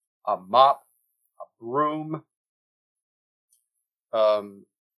tape, a mop, a broom. Block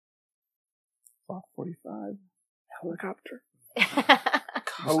 45 helicopter.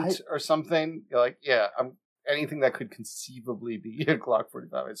 Coat or something. You're like, yeah, anything that could conceivably be a Glock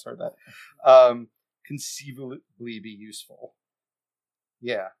 45. I just heard that. Conceivably be useful.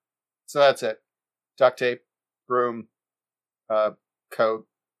 Yeah. So that's it. Duct tape, broom, coat,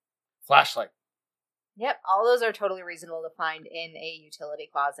 flashlight. Yep. All those are totally reasonable to find in a utility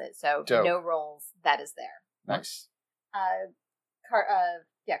closet. So Dope. no rolls. That is there. Nice.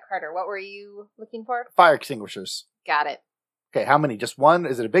 Carter, what were you looking for? Fire extinguishers. Got it. Okay, how many? Just one?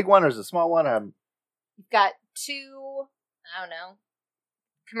 Is it a big one or is it a small one? You've got 2, I don't know,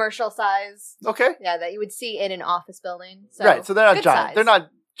 commercial size. Okay. Yeah, that you would see in an office building. So, right, so they're not good giant. size. They're not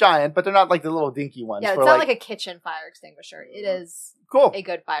giant, but they're not like the little dinky ones. Yeah, it's for not like a kitchen fire extinguisher. It is cool. a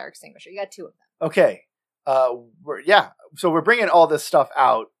good fire extinguisher. You got 2 of them. Okay. So we're bringing all this stuff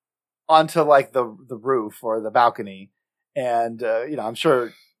out onto like the roof or the balcony, and I'm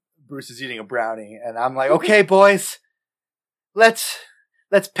sure Bruce is eating a brownie, and I'm like, okay, boys, let's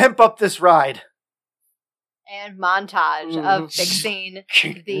pimp up this ride. And montage of fixing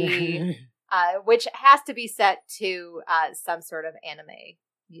the, which has to be set to some sort of anime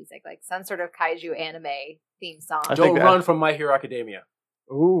music, like some sort of kaiju anime theme song. Don't run from My Hero Academia.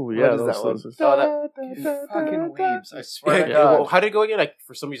 Ooh, yeah, What is that one? You fucking weebs. I swear to Yeah, God. well, how did it go again? Like,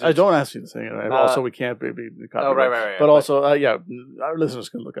 for some reason. I don't ask you to sing it. Also, we can't be Oh, right. But also, our listeners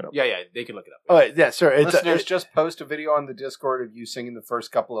can look it up. Yeah, they can look it up. Oh, yeah, sure. It's Listeners, just post a video on the Discord of you singing the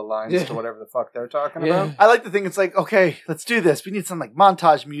first couple of lines to whatever the fuck they're talking about. I like to think it's like, okay, let's do this. We need some like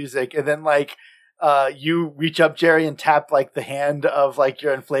montage music, and then like you reach up, Jerry, and tap like the hand of like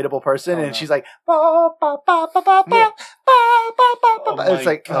your inflatable person, and she's like, ba, ba, ba, ba, ba, ba, ba, ba, ba, ba. It's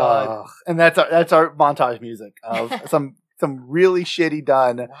like, God. and that's our montage music of some really shitty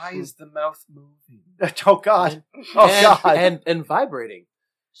done. Why is the mouth moving? Oh God! Oh God! And vibrating.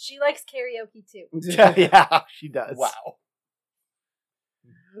 She likes karaoke too. Yeah, she does. Wow.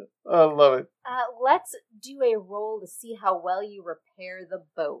 I love it. Let's do a roll to see how well you repair the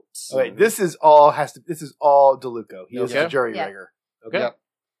boat. Oh, wait, this is all DeLuco. He is Okay. the jury Yeah. rigger. Okay. Yep.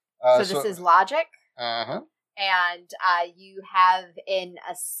 So this is logic, Uh-huh. and you have an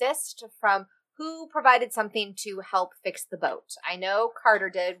assist from who provided something to help fix the boat. I know Carter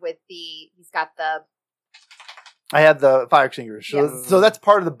did with he's got the... I had the fire extinguisher, Yes. so that's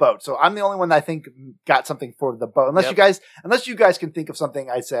part of the boat. So I'm the only one that I think got something for the boat. Unless you guys can think of something,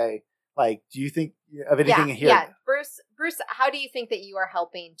 I say, like, do you think of anything here? Yeah, Bruce, how do you think that you are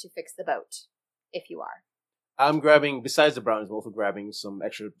helping to fix the boat, if you are? I'm grabbing, besides the brownies, I'm also grabbing some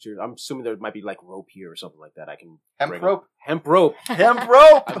extra material. I'm assuming there might be like rope here or something like that. I can Hemp bring rope? Hemp rope. Hemp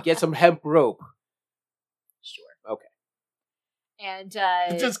rope. I'll get some hemp rope. Sure. Okay. And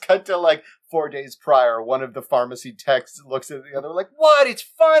Just cut to like 4 days prior. One of the pharmacy techs looks at the other like, "What? It's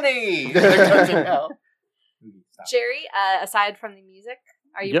funny." They're cutting out. Jerry, aside from the music,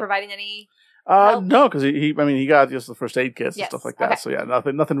 are you Yep. providing any Help? No, because he got just the first aid kits and Yes, stuff like that. okay. So yeah,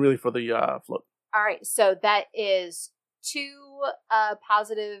 nothing really for the float. All right, so that is two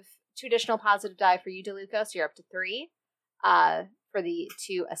additional positive die for you, DeLuca, so you're up to 3. For the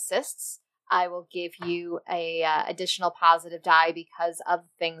 2 assists, I will give you a additional positive die because of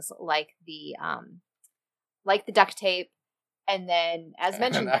things like the duct tape, and then as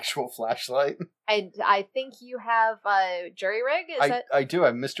mentioned, an actual flashlight. and I think you have a jury rig. Is that I do.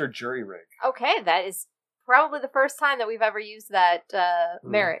 I'm Mr. Jury Rig. okay? That is probably the first time that we've ever used that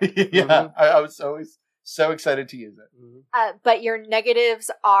merit. Yeah, I was always so excited to use it. But your negatives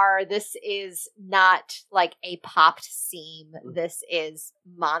are, this is not like a popped seam. This is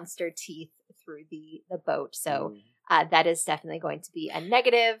monster teeth through the boat. So that is definitely going to be a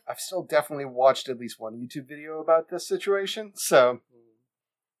negative. I've still definitely watched at least one YouTube video about this situation, so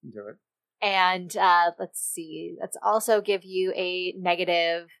do it. And let's see. Let's also give you a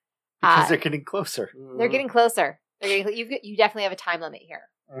negative. Because they're getting closer. They're getting closer. You definitely have a time limit here.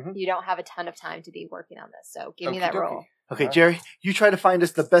 Mhm. You don't have a ton of time to be working on this. So give me that Okie dokie. roll. Okay, Jerry, you try to find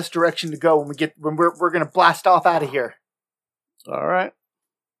us the best direction to go when we're gonna blast off out of here. All right.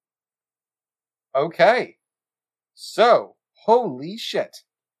 Okay. So, holy shit.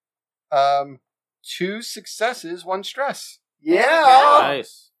 2 successes, 1 stress. Yeah.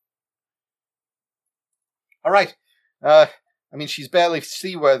 Nice. All right. She's barely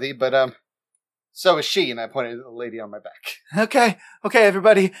seaworthy, but so is she, and I pointed at the lady on my back. Okay,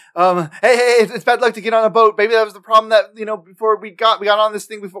 everybody. Hey, it's bad luck to get on a boat. Maybe that was the problem that, before we got on this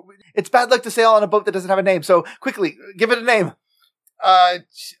thing before. It's bad luck to sail on a boat that doesn't have a name. So quickly, give it a name.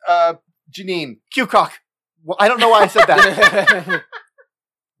 Janine. Q-Cock. Well, I don't know why I said that.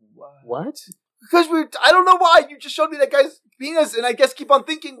 What? Because I don't know why. You just showed me that guy's penis, and I guess keep on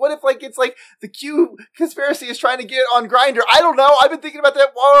thinking, what if it's like the Q conspiracy is trying to get on Grindr? I don't know. I've been thinking about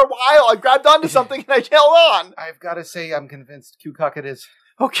that for a while. I grabbed onto something and I held on. I've got to say, I'm convinced Q-Cock it is.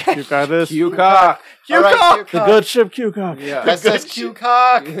 Okay. You got this. Q-Cock. Q-Cock. All right, The good ship Q-Cock. Yeah. That says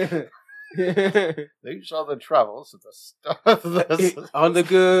Q-Cock. These are the travels of the stuff. On the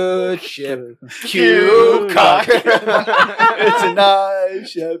good ship. Q-Cock. It's a nice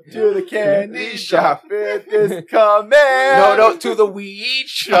ship to the candy shop. It is coming. No, to the weed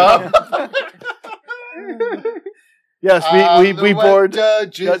shop. Yes, we board.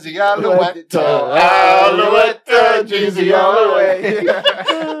 Jizzy Alouette. Alouette, Jizzy Alouette.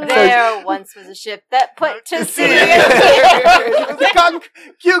 There once was a ship that put to sea. It was a cock.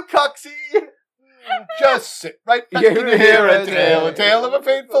 Q-Coxy. Just sit right back and hear a tale of a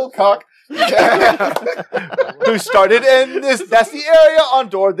faithful cock. Who started in this nasty area on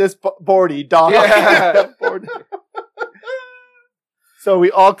board this boardy dock. Yeah. So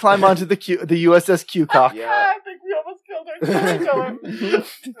we all climb onto the USS Q-Cock. Yeah. I think we almost killed our storyteller.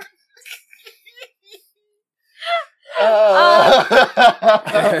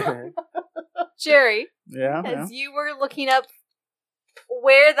 Jerry, Yeah. as you were looking up,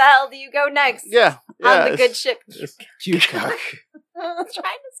 where the hell do you go next? Yeah. On the good ship. Q-Cock. I was trying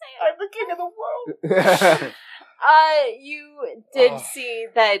to say it. I'm the king of the world. You did see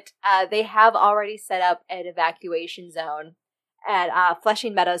that they have already set up an evacuation zone at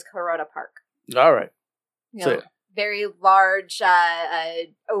Flushing Meadows Corona Park. All right. You So, know, very large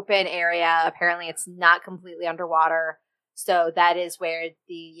open area. Apparently it's not completely underwater. So that is where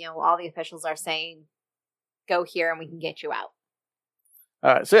all the officials are saying, go here and we can get you out.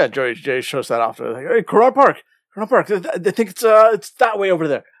 all right. So yeah, Jerry shows that off. Like, hey, Corona Park. They think it's that way over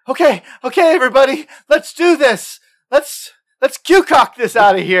there. Okay, everybody, let's do this. Let's Q-Cock this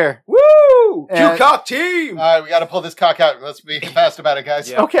out of here. Woo! And- Q-Cock team! All right, we got to pull this cock out. Let's be fast about it, guys.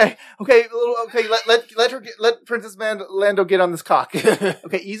 Yeah. Okay. Let Princess Lando get on this cock.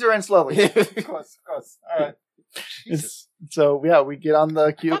 Okay, ease her in slowly. Of course. All right. Jesus. So yeah, we get on the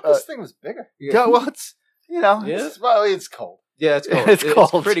I Q. thought this thing was bigger. Yeah, well, it's Yeah. It's cold. Yeah, it's cold. It's cold.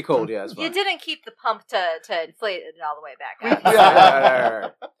 It's pretty cold, yeah. It's You fine. didn't keep the pump to inflate it all the way back up. Yeah.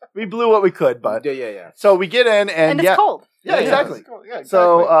 We blew what we could, but Yeah. so we get in And it's yeah, cold. yeah, exactly. It's cold. Yeah, exactly.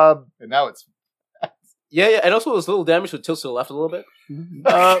 So and now it's Yeah, and also there's a little damage, so it tilts to the left a little bit.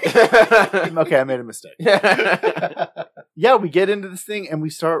 okay, I made a mistake. Yeah, we get into this thing and we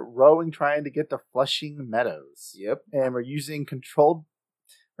start rowing, trying to get to Flushing Meadows. Yep. And we're using controlled.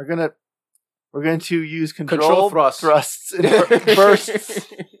 We're going to use Control controlled thrusts. and bursts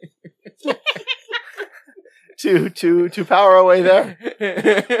to power our way there.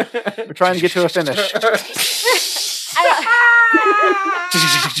 We're trying to get to a finish.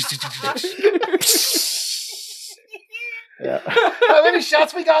 Yeah. how many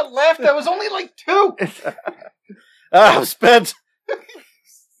shots we got left? That was only like 2. I'm spent.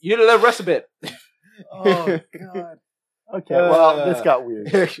 You need to let rest a bit. Oh God. Okay, well, this got weird.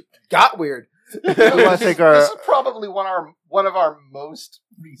 Got weird. We want to take our. This is probably one of our most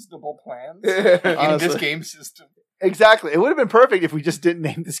reasonable plans in this Honestly. game system. Exactly. It would have been perfect if we just didn't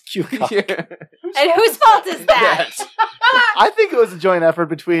name this Q cock. And whose fault is that? I think it was a joint effort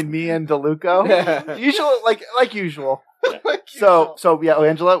between me and DeLuco. Usual, like usual. So yeah,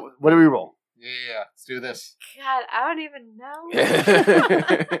 Angela, what do we roll? Yeah, let's do this. God, I don't even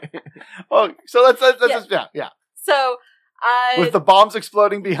know. Oh, so let's Yeah. just yeah. So, With the bombs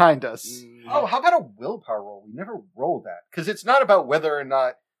exploding behind us. Oh, how about a willpower roll? We never roll that because it's not about whether or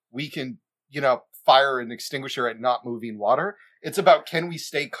not we can, fire an extinguisher at not moving water. It's about can we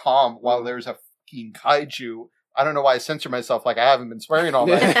stay calm while there's a fucking kaiju. I don't know why I censor myself like I haven't been swearing all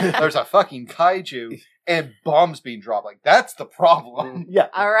night. There's a fucking kaiju and bombs being dropped. Like that's the problem. Yeah.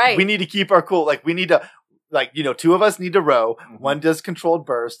 all right. We need to keep our cool. Like we need to, two of us need to row. One does controlled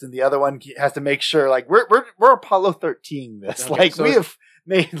burst, and the other one has to make sure. Like we're Apollo 13. This Okay, like so we have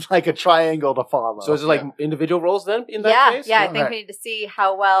made like a triangle to follow. So is it like individual roles then in that case? I think Alright. we need to see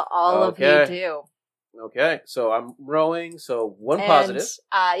how well all of you Okay. do. Okay, so I'm rowing, so one And, positive.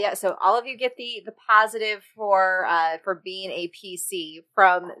 so all of you get the positive for being a PC.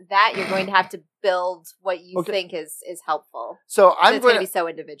 From that, you're going to have to build what you Okay. think is helpful. So I'm I'm it's going going to be so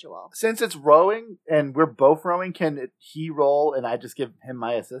individual. since it's rowing and we're both rowing, can he roll and I just give him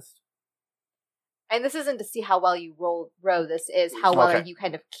my assist? And this isn't to see how well you row. This is how well Okay. are you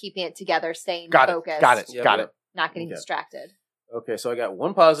kind of keeping it together, staying Got it. focused, Got it. Yep, Got yep. it. not getting Okay. distracted. Okay, so I got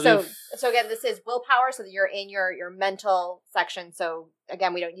one positive. So again, this is willpower, so that you're in your mental section. So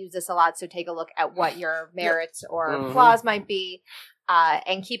again, we don't use this a lot, so take a look at what your merits or Mhm. flaws might be,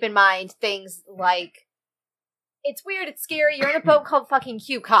 and keep in mind things like it's weird, it's scary. You're in a boat called fucking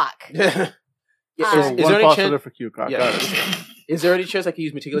Q Cock. Yeah, So is One there any positive chance? for Q cock. Yeah. Got it. Is there any chance I can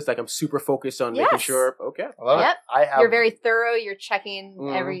use meticulous? Like I'm super focused on making Yes. sure. Okay, I love Yep, I have. you're very thorough. You're checking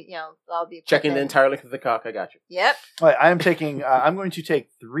Mhm. every, all the checking the equipment. entire length of the cock. I got you. Yep. All right, I am taking. I'm going to take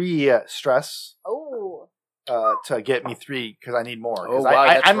 3 stress Oh, to get me 3 because I need more. 'Cause Oh, wow,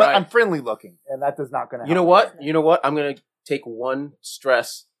 that's I'm right. I'm friendly looking, and that is not going to. You know what? You know what? I'm gonna take one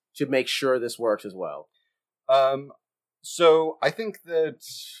stress to make sure this works as well. So I think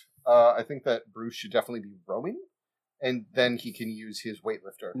that Bruce should definitely be rowing, and then he can use his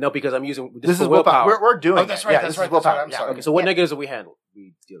weightlifter. No, because I'm using This for is willpower. We're doing. Oh, that's it. right, Yeah, that's this right, is that's right, willpower. I'm Yeah. sorry. Okay, so what Yep. negatives are we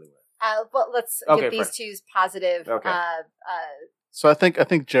dealing with? but let's Okay, give these first. twos positive. Okay. So I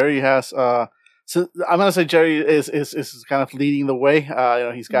think Jerry has. So I'm gonna say Jerry is kind of leading the way.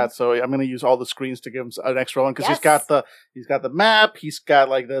 He's got. So I'm gonna use all the screens to give him an extra one because Yes. he's got the map. He's got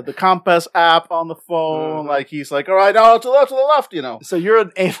like the compass app on the phone. Mhm. Like he's like, all right, now to the left. So you're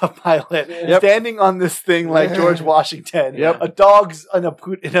an Ava pilot Yep. standing on this thing like George Washington. Yep. A dog's in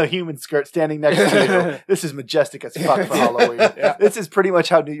a human skirt standing next to you. This is majestic as fuck for Halloween. Yeah. This is pretty much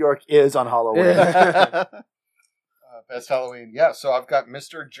how New York is on Halloween. Best Halloween, yeah. So I've got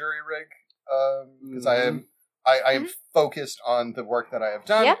Mr. Jury Rig because I am focused on the work that I have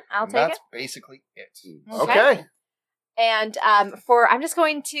done. Yeah, I'll and take that's basically it. Okay. And I'm just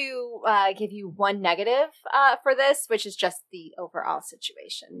going to give you one negative for this, which is just the overall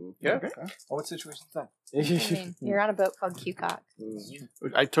situation. Yeah. Oh, what situation is that? I mean, you're on a boat called Q Cock.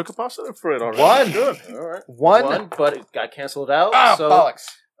 I took a positive for it already. One. Good. All right. One. But it got canceled out. Ah, so bollocks.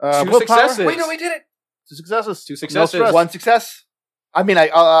 Two Willpower? successes. Wait, no, we did it. 2 successes. 2 No successes. stress. One success. I mean,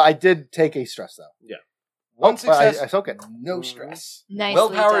 I did take a stress though. One Oh, but success, I took it. no stress. Nicely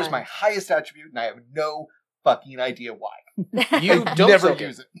Willpower is done. my highest attribute, and I have no fucking idea why. You I don't never soak it.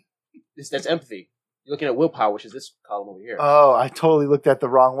 use it. That's empathy. You're looking at willpower, which is this column over here. Oh, I totally looked at the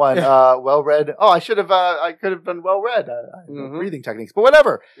wrong one. Well read. Oh, I should have. I could have been well read. I have no Mhm. breathing techniques, but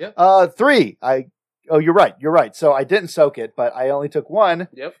whatever. Yep. 3. Oh, you're right. You're right. So I didn't soak it, but I only took 1,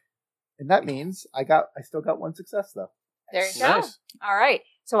 Yep. and that means I still got 1 success though. There you go. Nice. All right.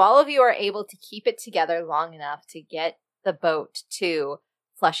 So all of you are able to keep it together long enough to get the boat to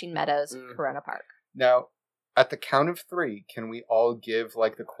Flushing Meadows, Corona Park. Now, at the count of 3, can we all give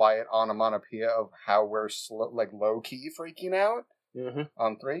like the quiet onomatopoeia of how we're low key freaking out? Mm-hmm.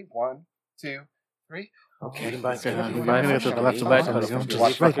 On 3, 1, 2, 3. Okay. Okay, to the left, to Watch the the left,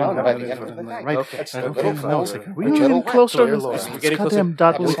 watch to the the clown, right, by the end of the night. right. Okay. That's I the don't little know. phone. It's like, We're we're getting getting closer. Dear Lord. We're getting closer. Goddamn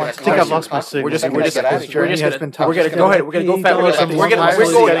dot. I just I want to think I've close lost my it. signal. We're just We're gonna just gonna- This journey has been tough. We're gonna go ahead. We're gonna go fast.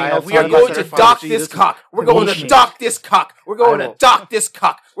 We are going to dock this cock. We're going to dock this cock. We're going to dock this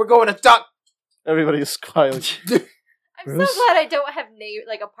cock. We're going to dock. Everybody is smiling. I'm Bruce? so glad I don't have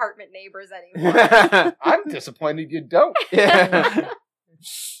apartment neighbors anymore. I'm disappointed you don't. Yeah.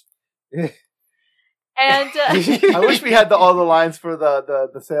 And I wish we had all the lines for the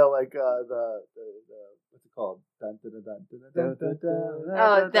sale, like the what's it called? Dun, dun, dun, dun, dun, dun, dun, dun,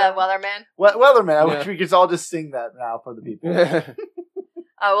 oh, dun, the dun. Weatherman. Weatherman. I Yeah. wish we could all just sing that now for the people.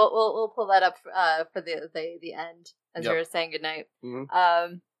 We'll pull that up for the end as Yep. you're saying goodnight.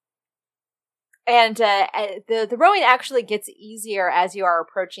 Mhm. And the rowing actually gets easier as you are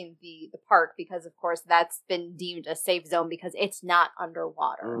approaching the park because, of course, that's been deemed a safe zone because it's not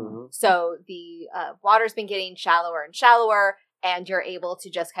underwater. Mhm. So the water's been getting shallower and shallower, and you're able to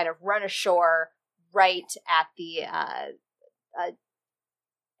just kind of run ashore right at the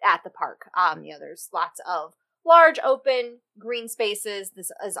park. There's lots of large open green spaces.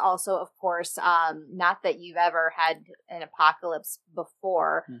 This is also, of course, not that you've ever had an apocalypse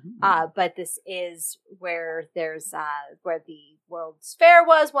before, but this is where there's where the World's Fair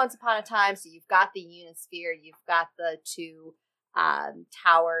was once upon a time. So you've got the Unisphere, you've got the two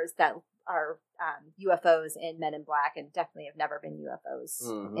towers that are UFOs in Men in Black, and definitely have never been UFOs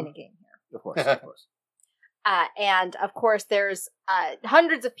in a game here. Of course, of course. And of course, there's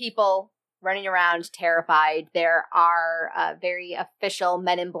hundreds of people running around terrified. There are very official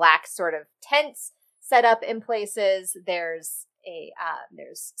Men in Black sort of tents set up in places. There's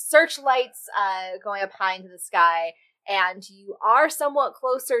there's searchlights going up high into the sky, and you are somewhat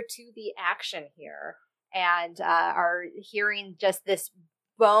closer to the action here, and are hearing just this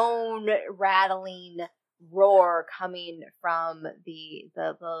bone rattling roar coming from the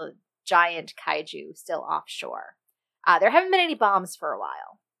giant kaiju still offshore. There haven't been any bombs for a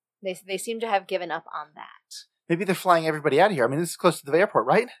while. They seem to have given up on that. Maybe they're flying everybody out of here. I mean, this is close to the airport,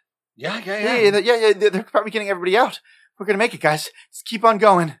 right? Yeah. Yeah. They're probably getting everybody out. We're gonna make it, guys. Just keep on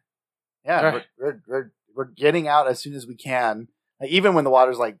going. Yeah, Right. we're getting out as soon as we can. Like, even when the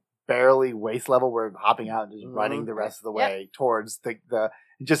water's like barely waist level, we're hopping out and just running the rest of the way towards the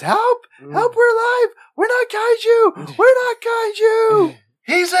just help, help! We're alive. We're not kaiju. We're not kaiju.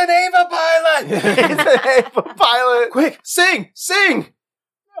 He's an Ava pilot. He's an Ava pilot. Quick, sing!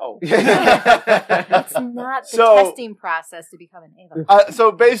 No. It's not the So- testing process to become an Ava.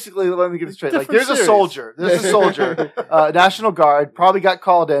 So basically, let me get it straight. Like, Different there's a series. soldier. There's a soldier, National Guard, probably got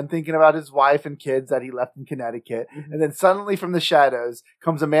called in thinking about his wife and kids that he left in Connecticut. And then suddenly from the shadows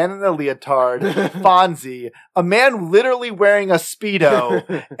comes a man in a leotard, Fonzie, a man literally wearing a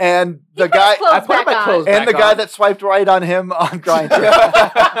Speedo, and the guy, Clothes I put back my on. clothes and the back guy on. that swiped right on him on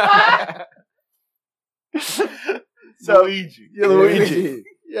Grindr. So, Luigi. yeah, Luigi.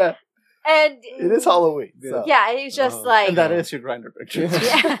 Yeah, And it is Halloween. So. yeah, and he's just like And that is your grinder picture.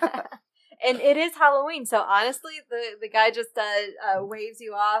 yeah. And it is Halloween, so honestly, the guy just waves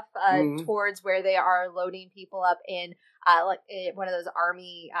you off towards where they are loading people up in one of those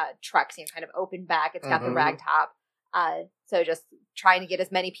army trucks, kind of open back. It's got the rag top, so just trying to get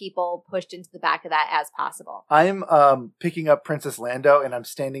as many people pushed into the back of that as possible. I'm picking up Princess Lando, and I'm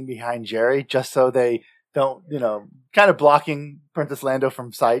standing behind Jerry just so they don't, kind of blocking Princess Lando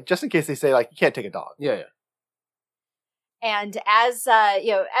from sight, just in case they say, like, you can't take a dog. Yeah. And as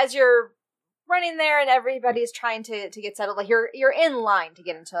as you're running there and everybody's trying to get settled, like you're in line to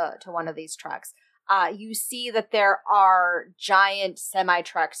get into one of these trucks. You see that there are giant semi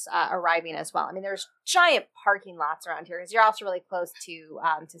trucks arriving as well. I mean, there's giant parking lots around here because you're also really close to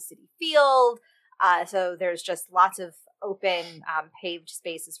Citi Field. So there's just lots of open paved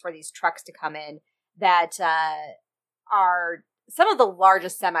spaces for these trucks to come in that are some of the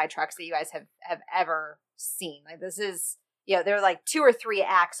largest semi trucks that you guys have ever seen. Like, this is, they're like 2 or 3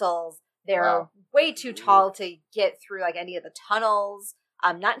 axles. They're way too tall to get through like any of the tunnels.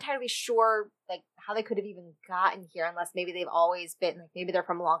 I'm not entirely sure like how they could have even gotten here unless maybe they've always been, like, maybe they're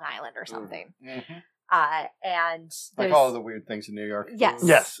from Long Island or something. And Like there's, all of the weird things in New York.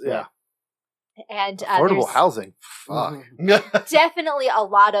 yes, Yeah. and Affordable there's housing. Fuck. definitely a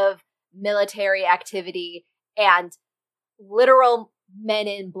lot of military activity and literal men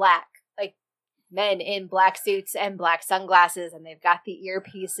in black, like men in black suits and black sunglasses, and they've got the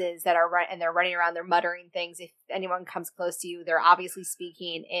earpieces that are and they're running around, they're muttering things. If anyone comes close to you, they're obviously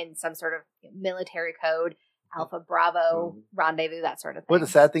speaking in some sort of military code, Alpha Bravo, rendezvous, that sort of thing. What the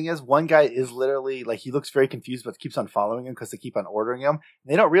sad thing is, one guy is literally, like, he looks very confused, but keeps on following him because they keep on ordering him. And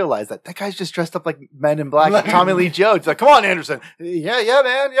they don't realize that guy's just dressed up like Men in Black, like Tommy Lee Jones. He's like, come on, Anderson. Yeah,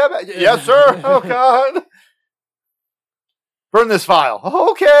 man. Yes, sir. Oh, God. Burn this file.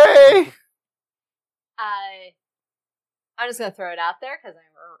 Okay. I'm just going to throw it out there because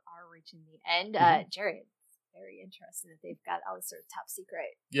we're reaching the end. Jared, very interested that they've got all this sort of top secret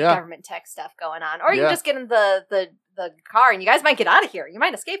government tech stuff going on. Or you can just get in the car and you guys might get out of here. You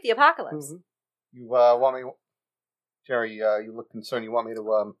might escape the apocalypse. You want me, Jerry, you look concerned. You want me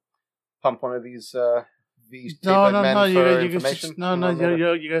to pump one of these these No, men no, for you guys information? just,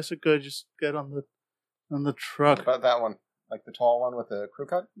 no, you guys are good. Just get on the What truck. about that one? Like the tall one with the crew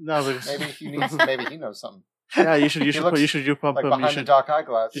cut? No, because Maybe he knows something. yeah, you should looks pump Like him. behind the dark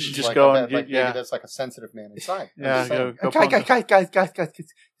eyeglass. you should he's just like, go I and bet, like, yeah. maybe that's like a sensitive man inside. I'm Yeah, just saying. go pump him. Guys,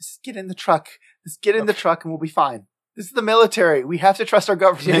 just get in the truck. Just get in the truck and we'll be fine. This is the military. We have to trust our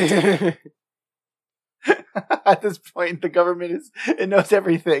government. At this point, the government it knows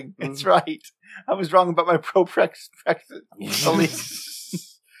everything. It's right. I was wrong about my police.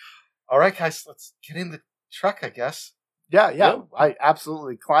 All right, guys, let's get in the truck, I guess. Yeah. I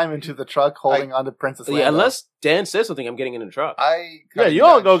absolutely climb into the truck holding onto Princess Leia. Yeah, unless Dan says something, I'm getting in the truck. Yeah, you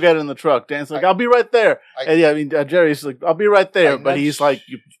all go get in the truck. Dan's like, I'll be right there. And yeah, I mean, Jerry's like, I'll be right there. But he's like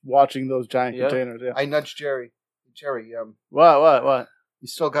watching those giant containers. Yeah. I nudged Jerry. Jerry, What? you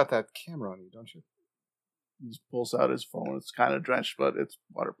still got that camera on you, don't you? He just pulls out his phone. It's kind of drenched, but it's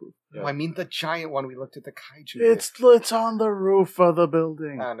waterproof. No, I mean the giant one we looked at the kaiju with. It's on the roof of the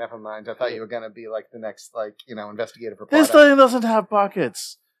building. Oh, never mind. I thought you were going to be like the next, investigative reporter. This thing doesn't have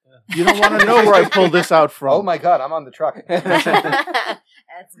pockets. You don't want to know where I pulled this out from. Oh my god, I'm on the truck. That's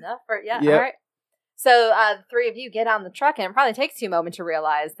enough for Yep. All right. So the three of you get on the truck, and it probably takes you a moment to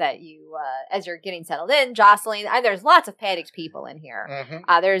realize that you, as you're getting settled in, jostling. There's lots of panicked people in here.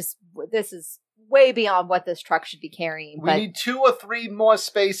 Mm-hmm. This is way beyond what this truck should be carrying. We need 2 or 3 more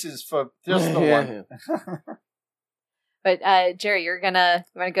spaces for just the one. But Jerry, you want to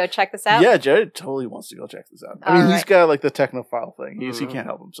go check this out? Yeah, Jerry totally wants to go check this out. I mean, he's got like the technophile thing. He can't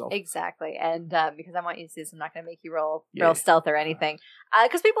help himself. Exactly. And because I want you to see this, I'm not going to make you roll stealth or anything.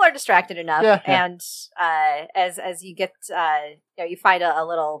 Because people are distracted enough. Yeah. And as you get, you find a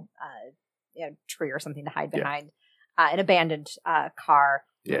little tree or something to hide behind an abandoned car.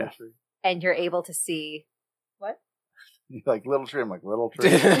 Yeah. And you're able to see what? Like little tree. I'm like little tree.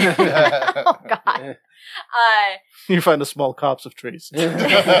 Oh God. You find a small copse of trees.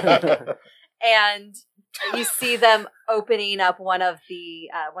 And you see them opening up one of these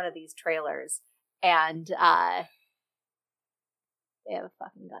trailers, and they have a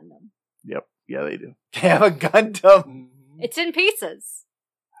fucking Gundam. Yep. Yeah, they do. They have a Gundam. It's in pieces.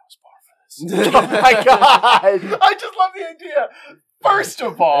 Oh my god! I just love the idea. First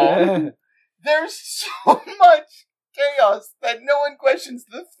of all, there's so much chaos that no one questions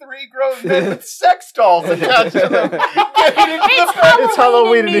the 3 grown men with sex dolls attached to them. It's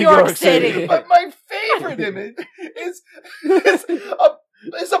Halloween in New York City. But my favorite image is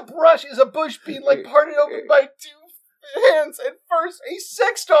a bush being like parted open by 2 hands, and first a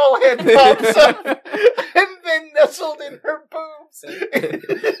sex doll head pops up, and then nestled in her boobs.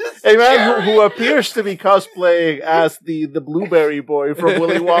 A man who appears to be cosplaying as the blueberry boy from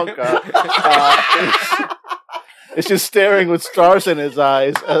Willy Wonka. It's just staring with stars in his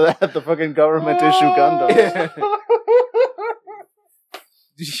eyes at the fucking government issue Gundam.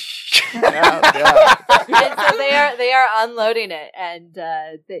 And so they are unloading it, and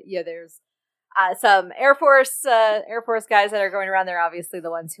there's some Air Force guys that are going around. They're obviously the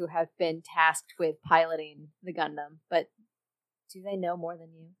ones who have been tasked with piloting the Gundam, but do they know more than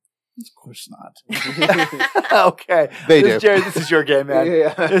you? Of course not. Okay, They do. Jerry, this is your game, man.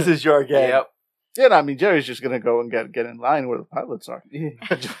 Yeah. This is your game. Yep. Yeah, no, I mean, Jerry's just going to go and get in line where the pilots are. Jerry,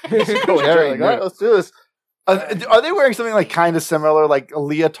 like, all right, let's do this. Are they wearing something like kind of similar, like a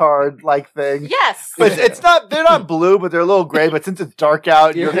leotard like thing? Yes. But it's not. They're not blue, but they're a little gray. But since it's dark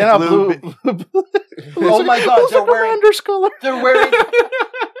out, They're you're not blue. Oh my god, Those are commander's color. they're wearing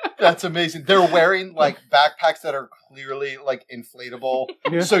that's amazing. They're wearing like backpacks that are clearly like inflatable.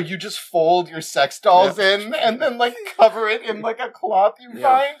 Yeah. So you just fold your sex dolls in and then like cover it in like a cloth you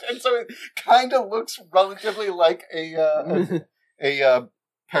find, and so it kind of looks relatively like a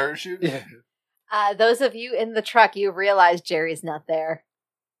parachute. Yeah. Those of you in the truck, you realize Jerry's not there.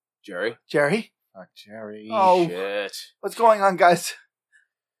 Jerry? Jerry, Fuck Jerry. Oh. Shit. what's going on, guys?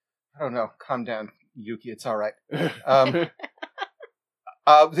 I don't know. Calm down, Yuki. It's all right.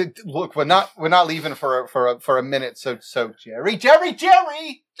 Look, we're not leaving for a minute. So Jerry,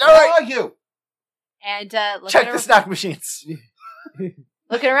 where are you? And Check the snack machines.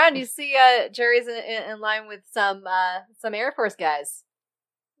 looking around, you see Jerry's in line with some Air Force guys.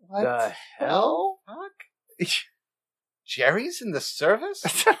 What The hell? Fuck. Jerry's in the service?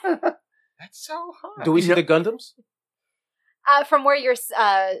 That's so hot. Do we see the Gundams? From where you're,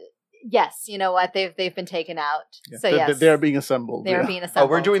 yes, you know what? They've been taken out. So yes, They're being assembled. they're yeah. being assembled.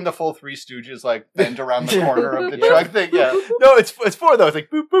 Oh, we're doing the full Three Stooges like bend around the corner of the truck thing. Yeah. No, it's 4 though. It's like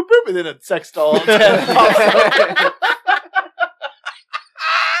boop boop boop, and then a sex doll. I'm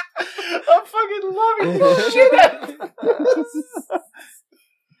fucking loving this shit.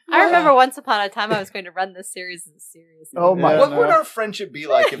 I remember once upon a time I was going to run this series as a series. Oh my! Yeah, What no. would our friendship be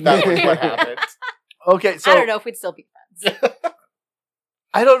like if that was what happened? Okay, so I don't know if we'd still be friends.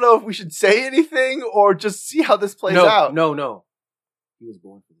 I don't know if we should say anything or just see how this plays no, out. no. He was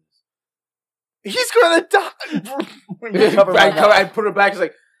born for this. He's gonna die. Cover my mouth. I put it back. It's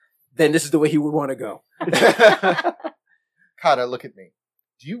like, then this is the way he would want to go. Kata, look at me.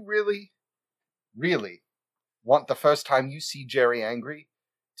 Do you really, really want the first time you see Jerry angry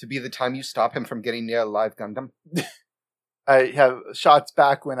to be the time you stop him from getting near a live Gundam? I have shots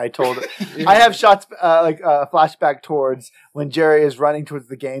back when I told it. I have shots flashback towards when Jerry is running towards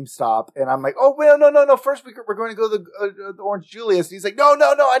the GameStop, and I'm like, "Oh, well, no! First, we're going to go to the Orange Julius." And he's like, "No!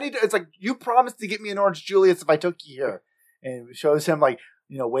 I need to." It's like, you promised to get me an Orange Julius if I took you here, and it shows him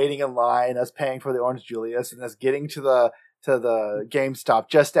waiting in line, us paying for the Orange Julius, and us getting to the GameStop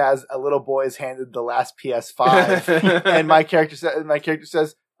just as a little boy is handed the last PS5, and my character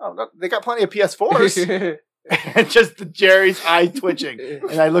says, "Oh, no, they got plenty of PS4s." And just Jerry's eye twitching.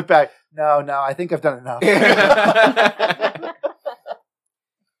 And I look back, no, I think I've done enough.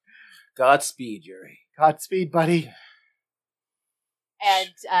 Godspeed, Jerry. Godspeed, buddy. And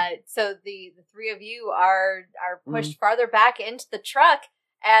so the three of you are pushed farther back into the truck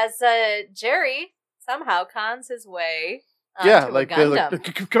as Jerry somehow cons his way to a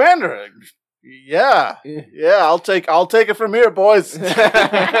Gundam. Commander. Yeah, I'll take it from here, boys.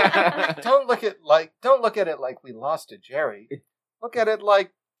 Don't look at it like we lost to Jerry. Look at it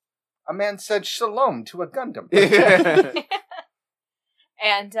like a man said shalom to a Gundam.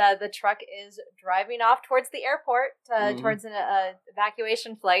 And the truck is driving off towards the airport, towards an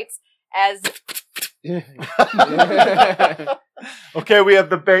evacuation flights. As Okay, we have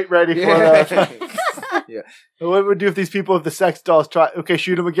the bait ready for that. Yeah. What would we do if these people with the sex dolls try? Okay,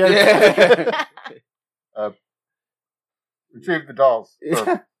 shoot them again. Retrieve the dolls.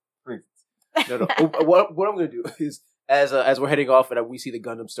 Please. No. What I'm going to do is, as we're heading off and we see the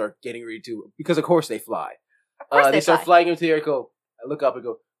Gundam start getting ready to, because of course they fly. of course they start flying into the air. I look up and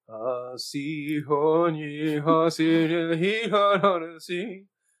go,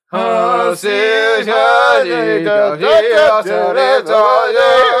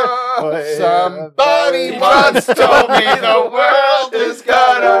 Somebody once told me the world is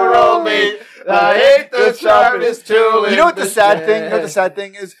gonna roll me. I hate the sharpest tool. You know what the sad thing? The sad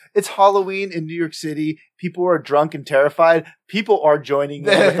thing is, it's Halloween in New York City. People are drunk and terrified. People are joining in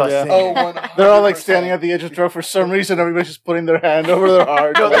with us Yeah. singing. 100%. They're all like standing at the edge of the truck. For some reason, everybody's just putting their hand over their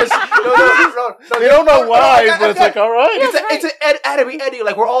heart. No, They don't know why, but it's like, all right. It's an anime ending.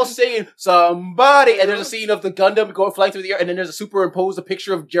 Like, we're all singing somebody, and there's a scene of the Gundam going flying through the air, and then there's a superimposed a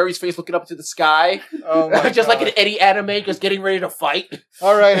picture of Jerry's face looking up into the sky. Oh my Just God. like in any anime, just getting ready to fight.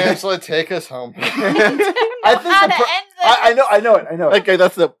 All right, Angela, take us home. I think how to end this. I know it. Okay,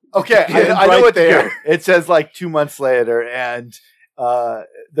 that's the Okay, Yeah, I know right what there. there. It says like 2 months later, and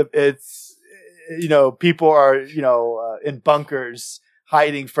it's people are in bunkers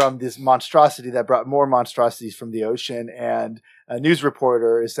hiding from this monstrosity that brought more monstrosities from the ocean, and a news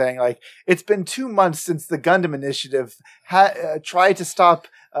reporter is saying like it's been 2 months since the Gundam Initiative tried to stop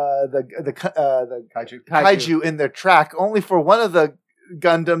the kaiju in their track, only for one of the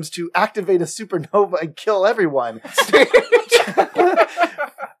Gundams to activate a supernova and kill everyone.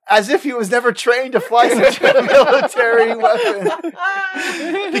 As if he was never trained to fly such a military weapon.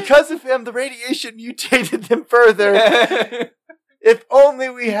 Because of him, the radiation mutated him further. If only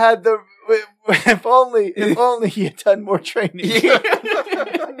we had if only he had done more training.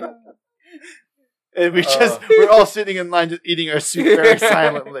 And we're all sitting in line just eating our soup very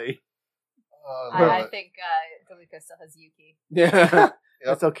silently. I think Deluca still has Yuki. Yeah.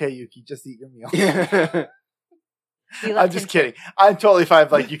 That's okay, Yuki. Just eat your meal. We I'm left just him kidding. I'm totally fine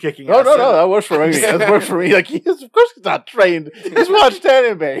with like you kicking No, ass. that works for me. That works for me. Like, of course he's not trained. He's watched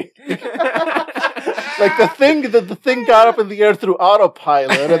anime. Like the thing got up in the air through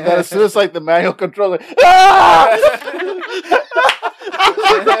autopilot, and then as soon as like the manual controller,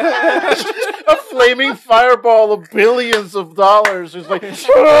 a flaming fireball of billions of dollars is like,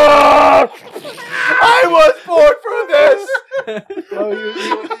 I was born for this.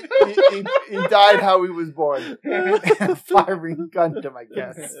 He died how he was born. Firing Gundam, I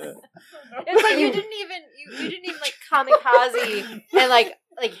guess. It's like you didn't even like kamikaze and like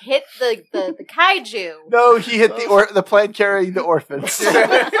hit the kaiju. No, he hit the plane carrying the orphans.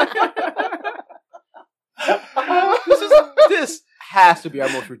 This has to be our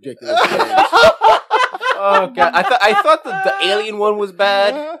most ridiculous game. Oh god, I thought the alien one was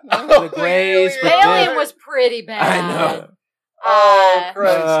bad. The Greys, The alien was pretty bad. I know. Oh,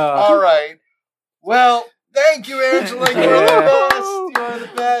 Christ. All right. Well, Thank you, Angela. You're the best. You're the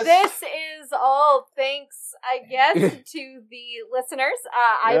best. This is all thanks, I guess, to the listeners.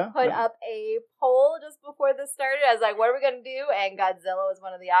 I put up a poll just before this started. I was like, what are we going to do? And Godzilla was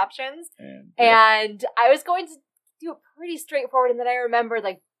one of the options. And I was going to do it pretty straightforward. And then I remembered,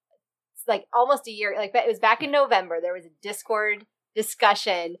 like almost a year, like it was back in November, there was a Discord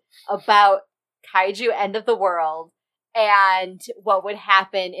discussion about Kaiju End of the World and what would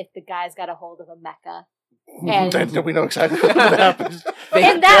happen if the guys got a hold of a mecha. And Then we know exactly what happens.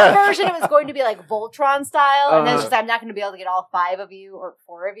 in that version, it was going to be like Voltron style, and then it's just I'm not going to be able to get all 5 of you or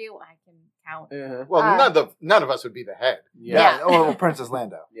 4 of you. I can count. Well, none of us would be the head. Yeah. Or Princess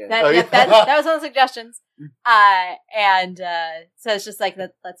Lando. Yeah. That was one of the suggestions. So it's just like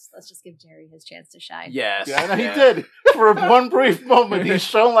let's just give Jerry his chance to shine. Yes. Yeah, no, he did. For one brief moment, he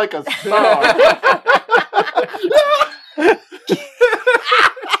shone like a star.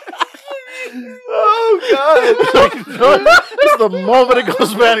 Oh, God. This is the moment it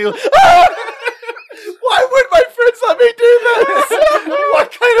goes bad. He goes, Why would my friends let me do this?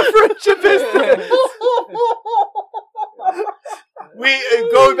 What kind of friendship is this?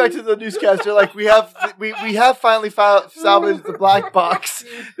 Going back to the newscaster, like we have finally salvaged the black box.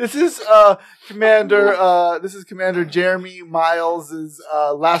 This is Commander Jeremy Miles's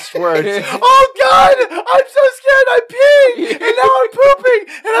last words. Oh God, I'm so scared. I'm peeing, and now I'm pooping,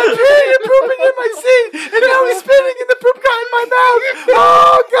 and I'm peeing and pooping in my seat, and now he's spitting, and the poop got in my mouth.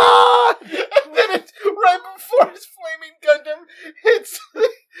 Oh God! And then right before his flaming Gundam hits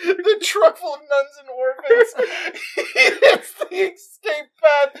the truck full of nuns and orphans, he hits the escape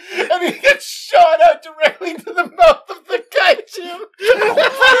path, and he gets shot out directly to the mouth of the kaiju.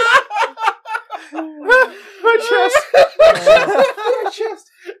 My chest. My chest.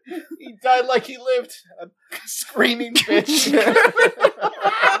 He died like he lived. A screaming bitch.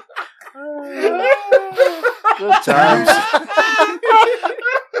 Good times.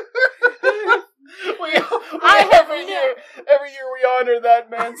 Every year we honor that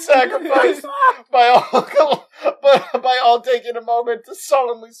man's sacrifice by all taking a moment to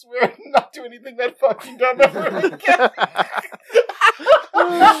solemnly swear not to anything that fucking dumb ever again.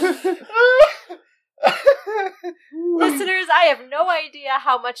 Listeners, I have no idea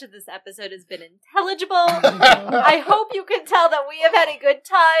how much of this episode has been intelligible. I hope you can tell that we have had a good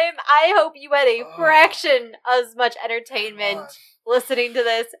time. I hope you had a fraction as much entertainment listening to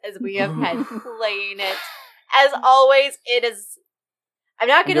this as we have had playing it. As always, it is, I'm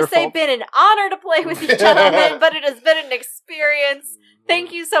not going to say been an honor to play with you gentlemen, but it has been an experience.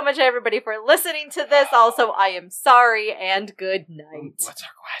 Thank you so much, everybody, for listening to this. Also, I am sorry and good night. What's our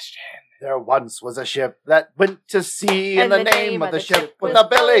question? There once was a ship that went to sea, and the name of the ship was the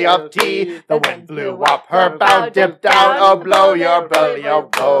Belly of Tea. The wind blew up her bow, dipped down, oh blow your belly, oh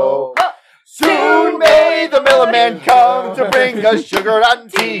blow. Soon may the millerman come to bring us sugar and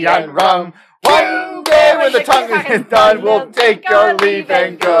tea and rum. One day when the tongue is done, we'll take our leave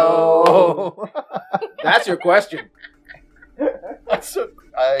and go. That's your question.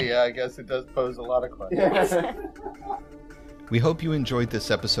 I guess it does pose a lot of questions. We hope you enjoyed this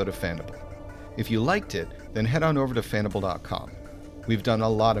episode of Fandible. If you liked it, then head on over to fandible.com. We've done a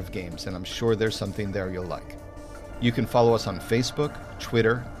lot of games, and I'm sure there's something there you'll like. You can follow us on Facebook,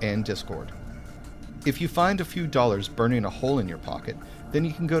 Twitter, and Discord. If you find a few dollars burning a hole in your pocket, then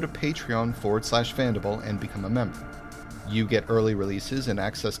you can go to Patreon/Fandible and become a member. You get early releases and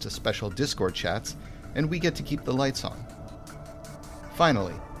access to special Discord chats, and we get to keep the lights on.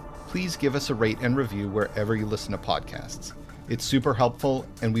 Finally, please give us a rate and review wherever you listen to podcasts. It's super helpful,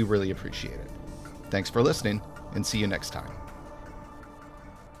 and we really appreciate it. Thanks for listening, and see you next time.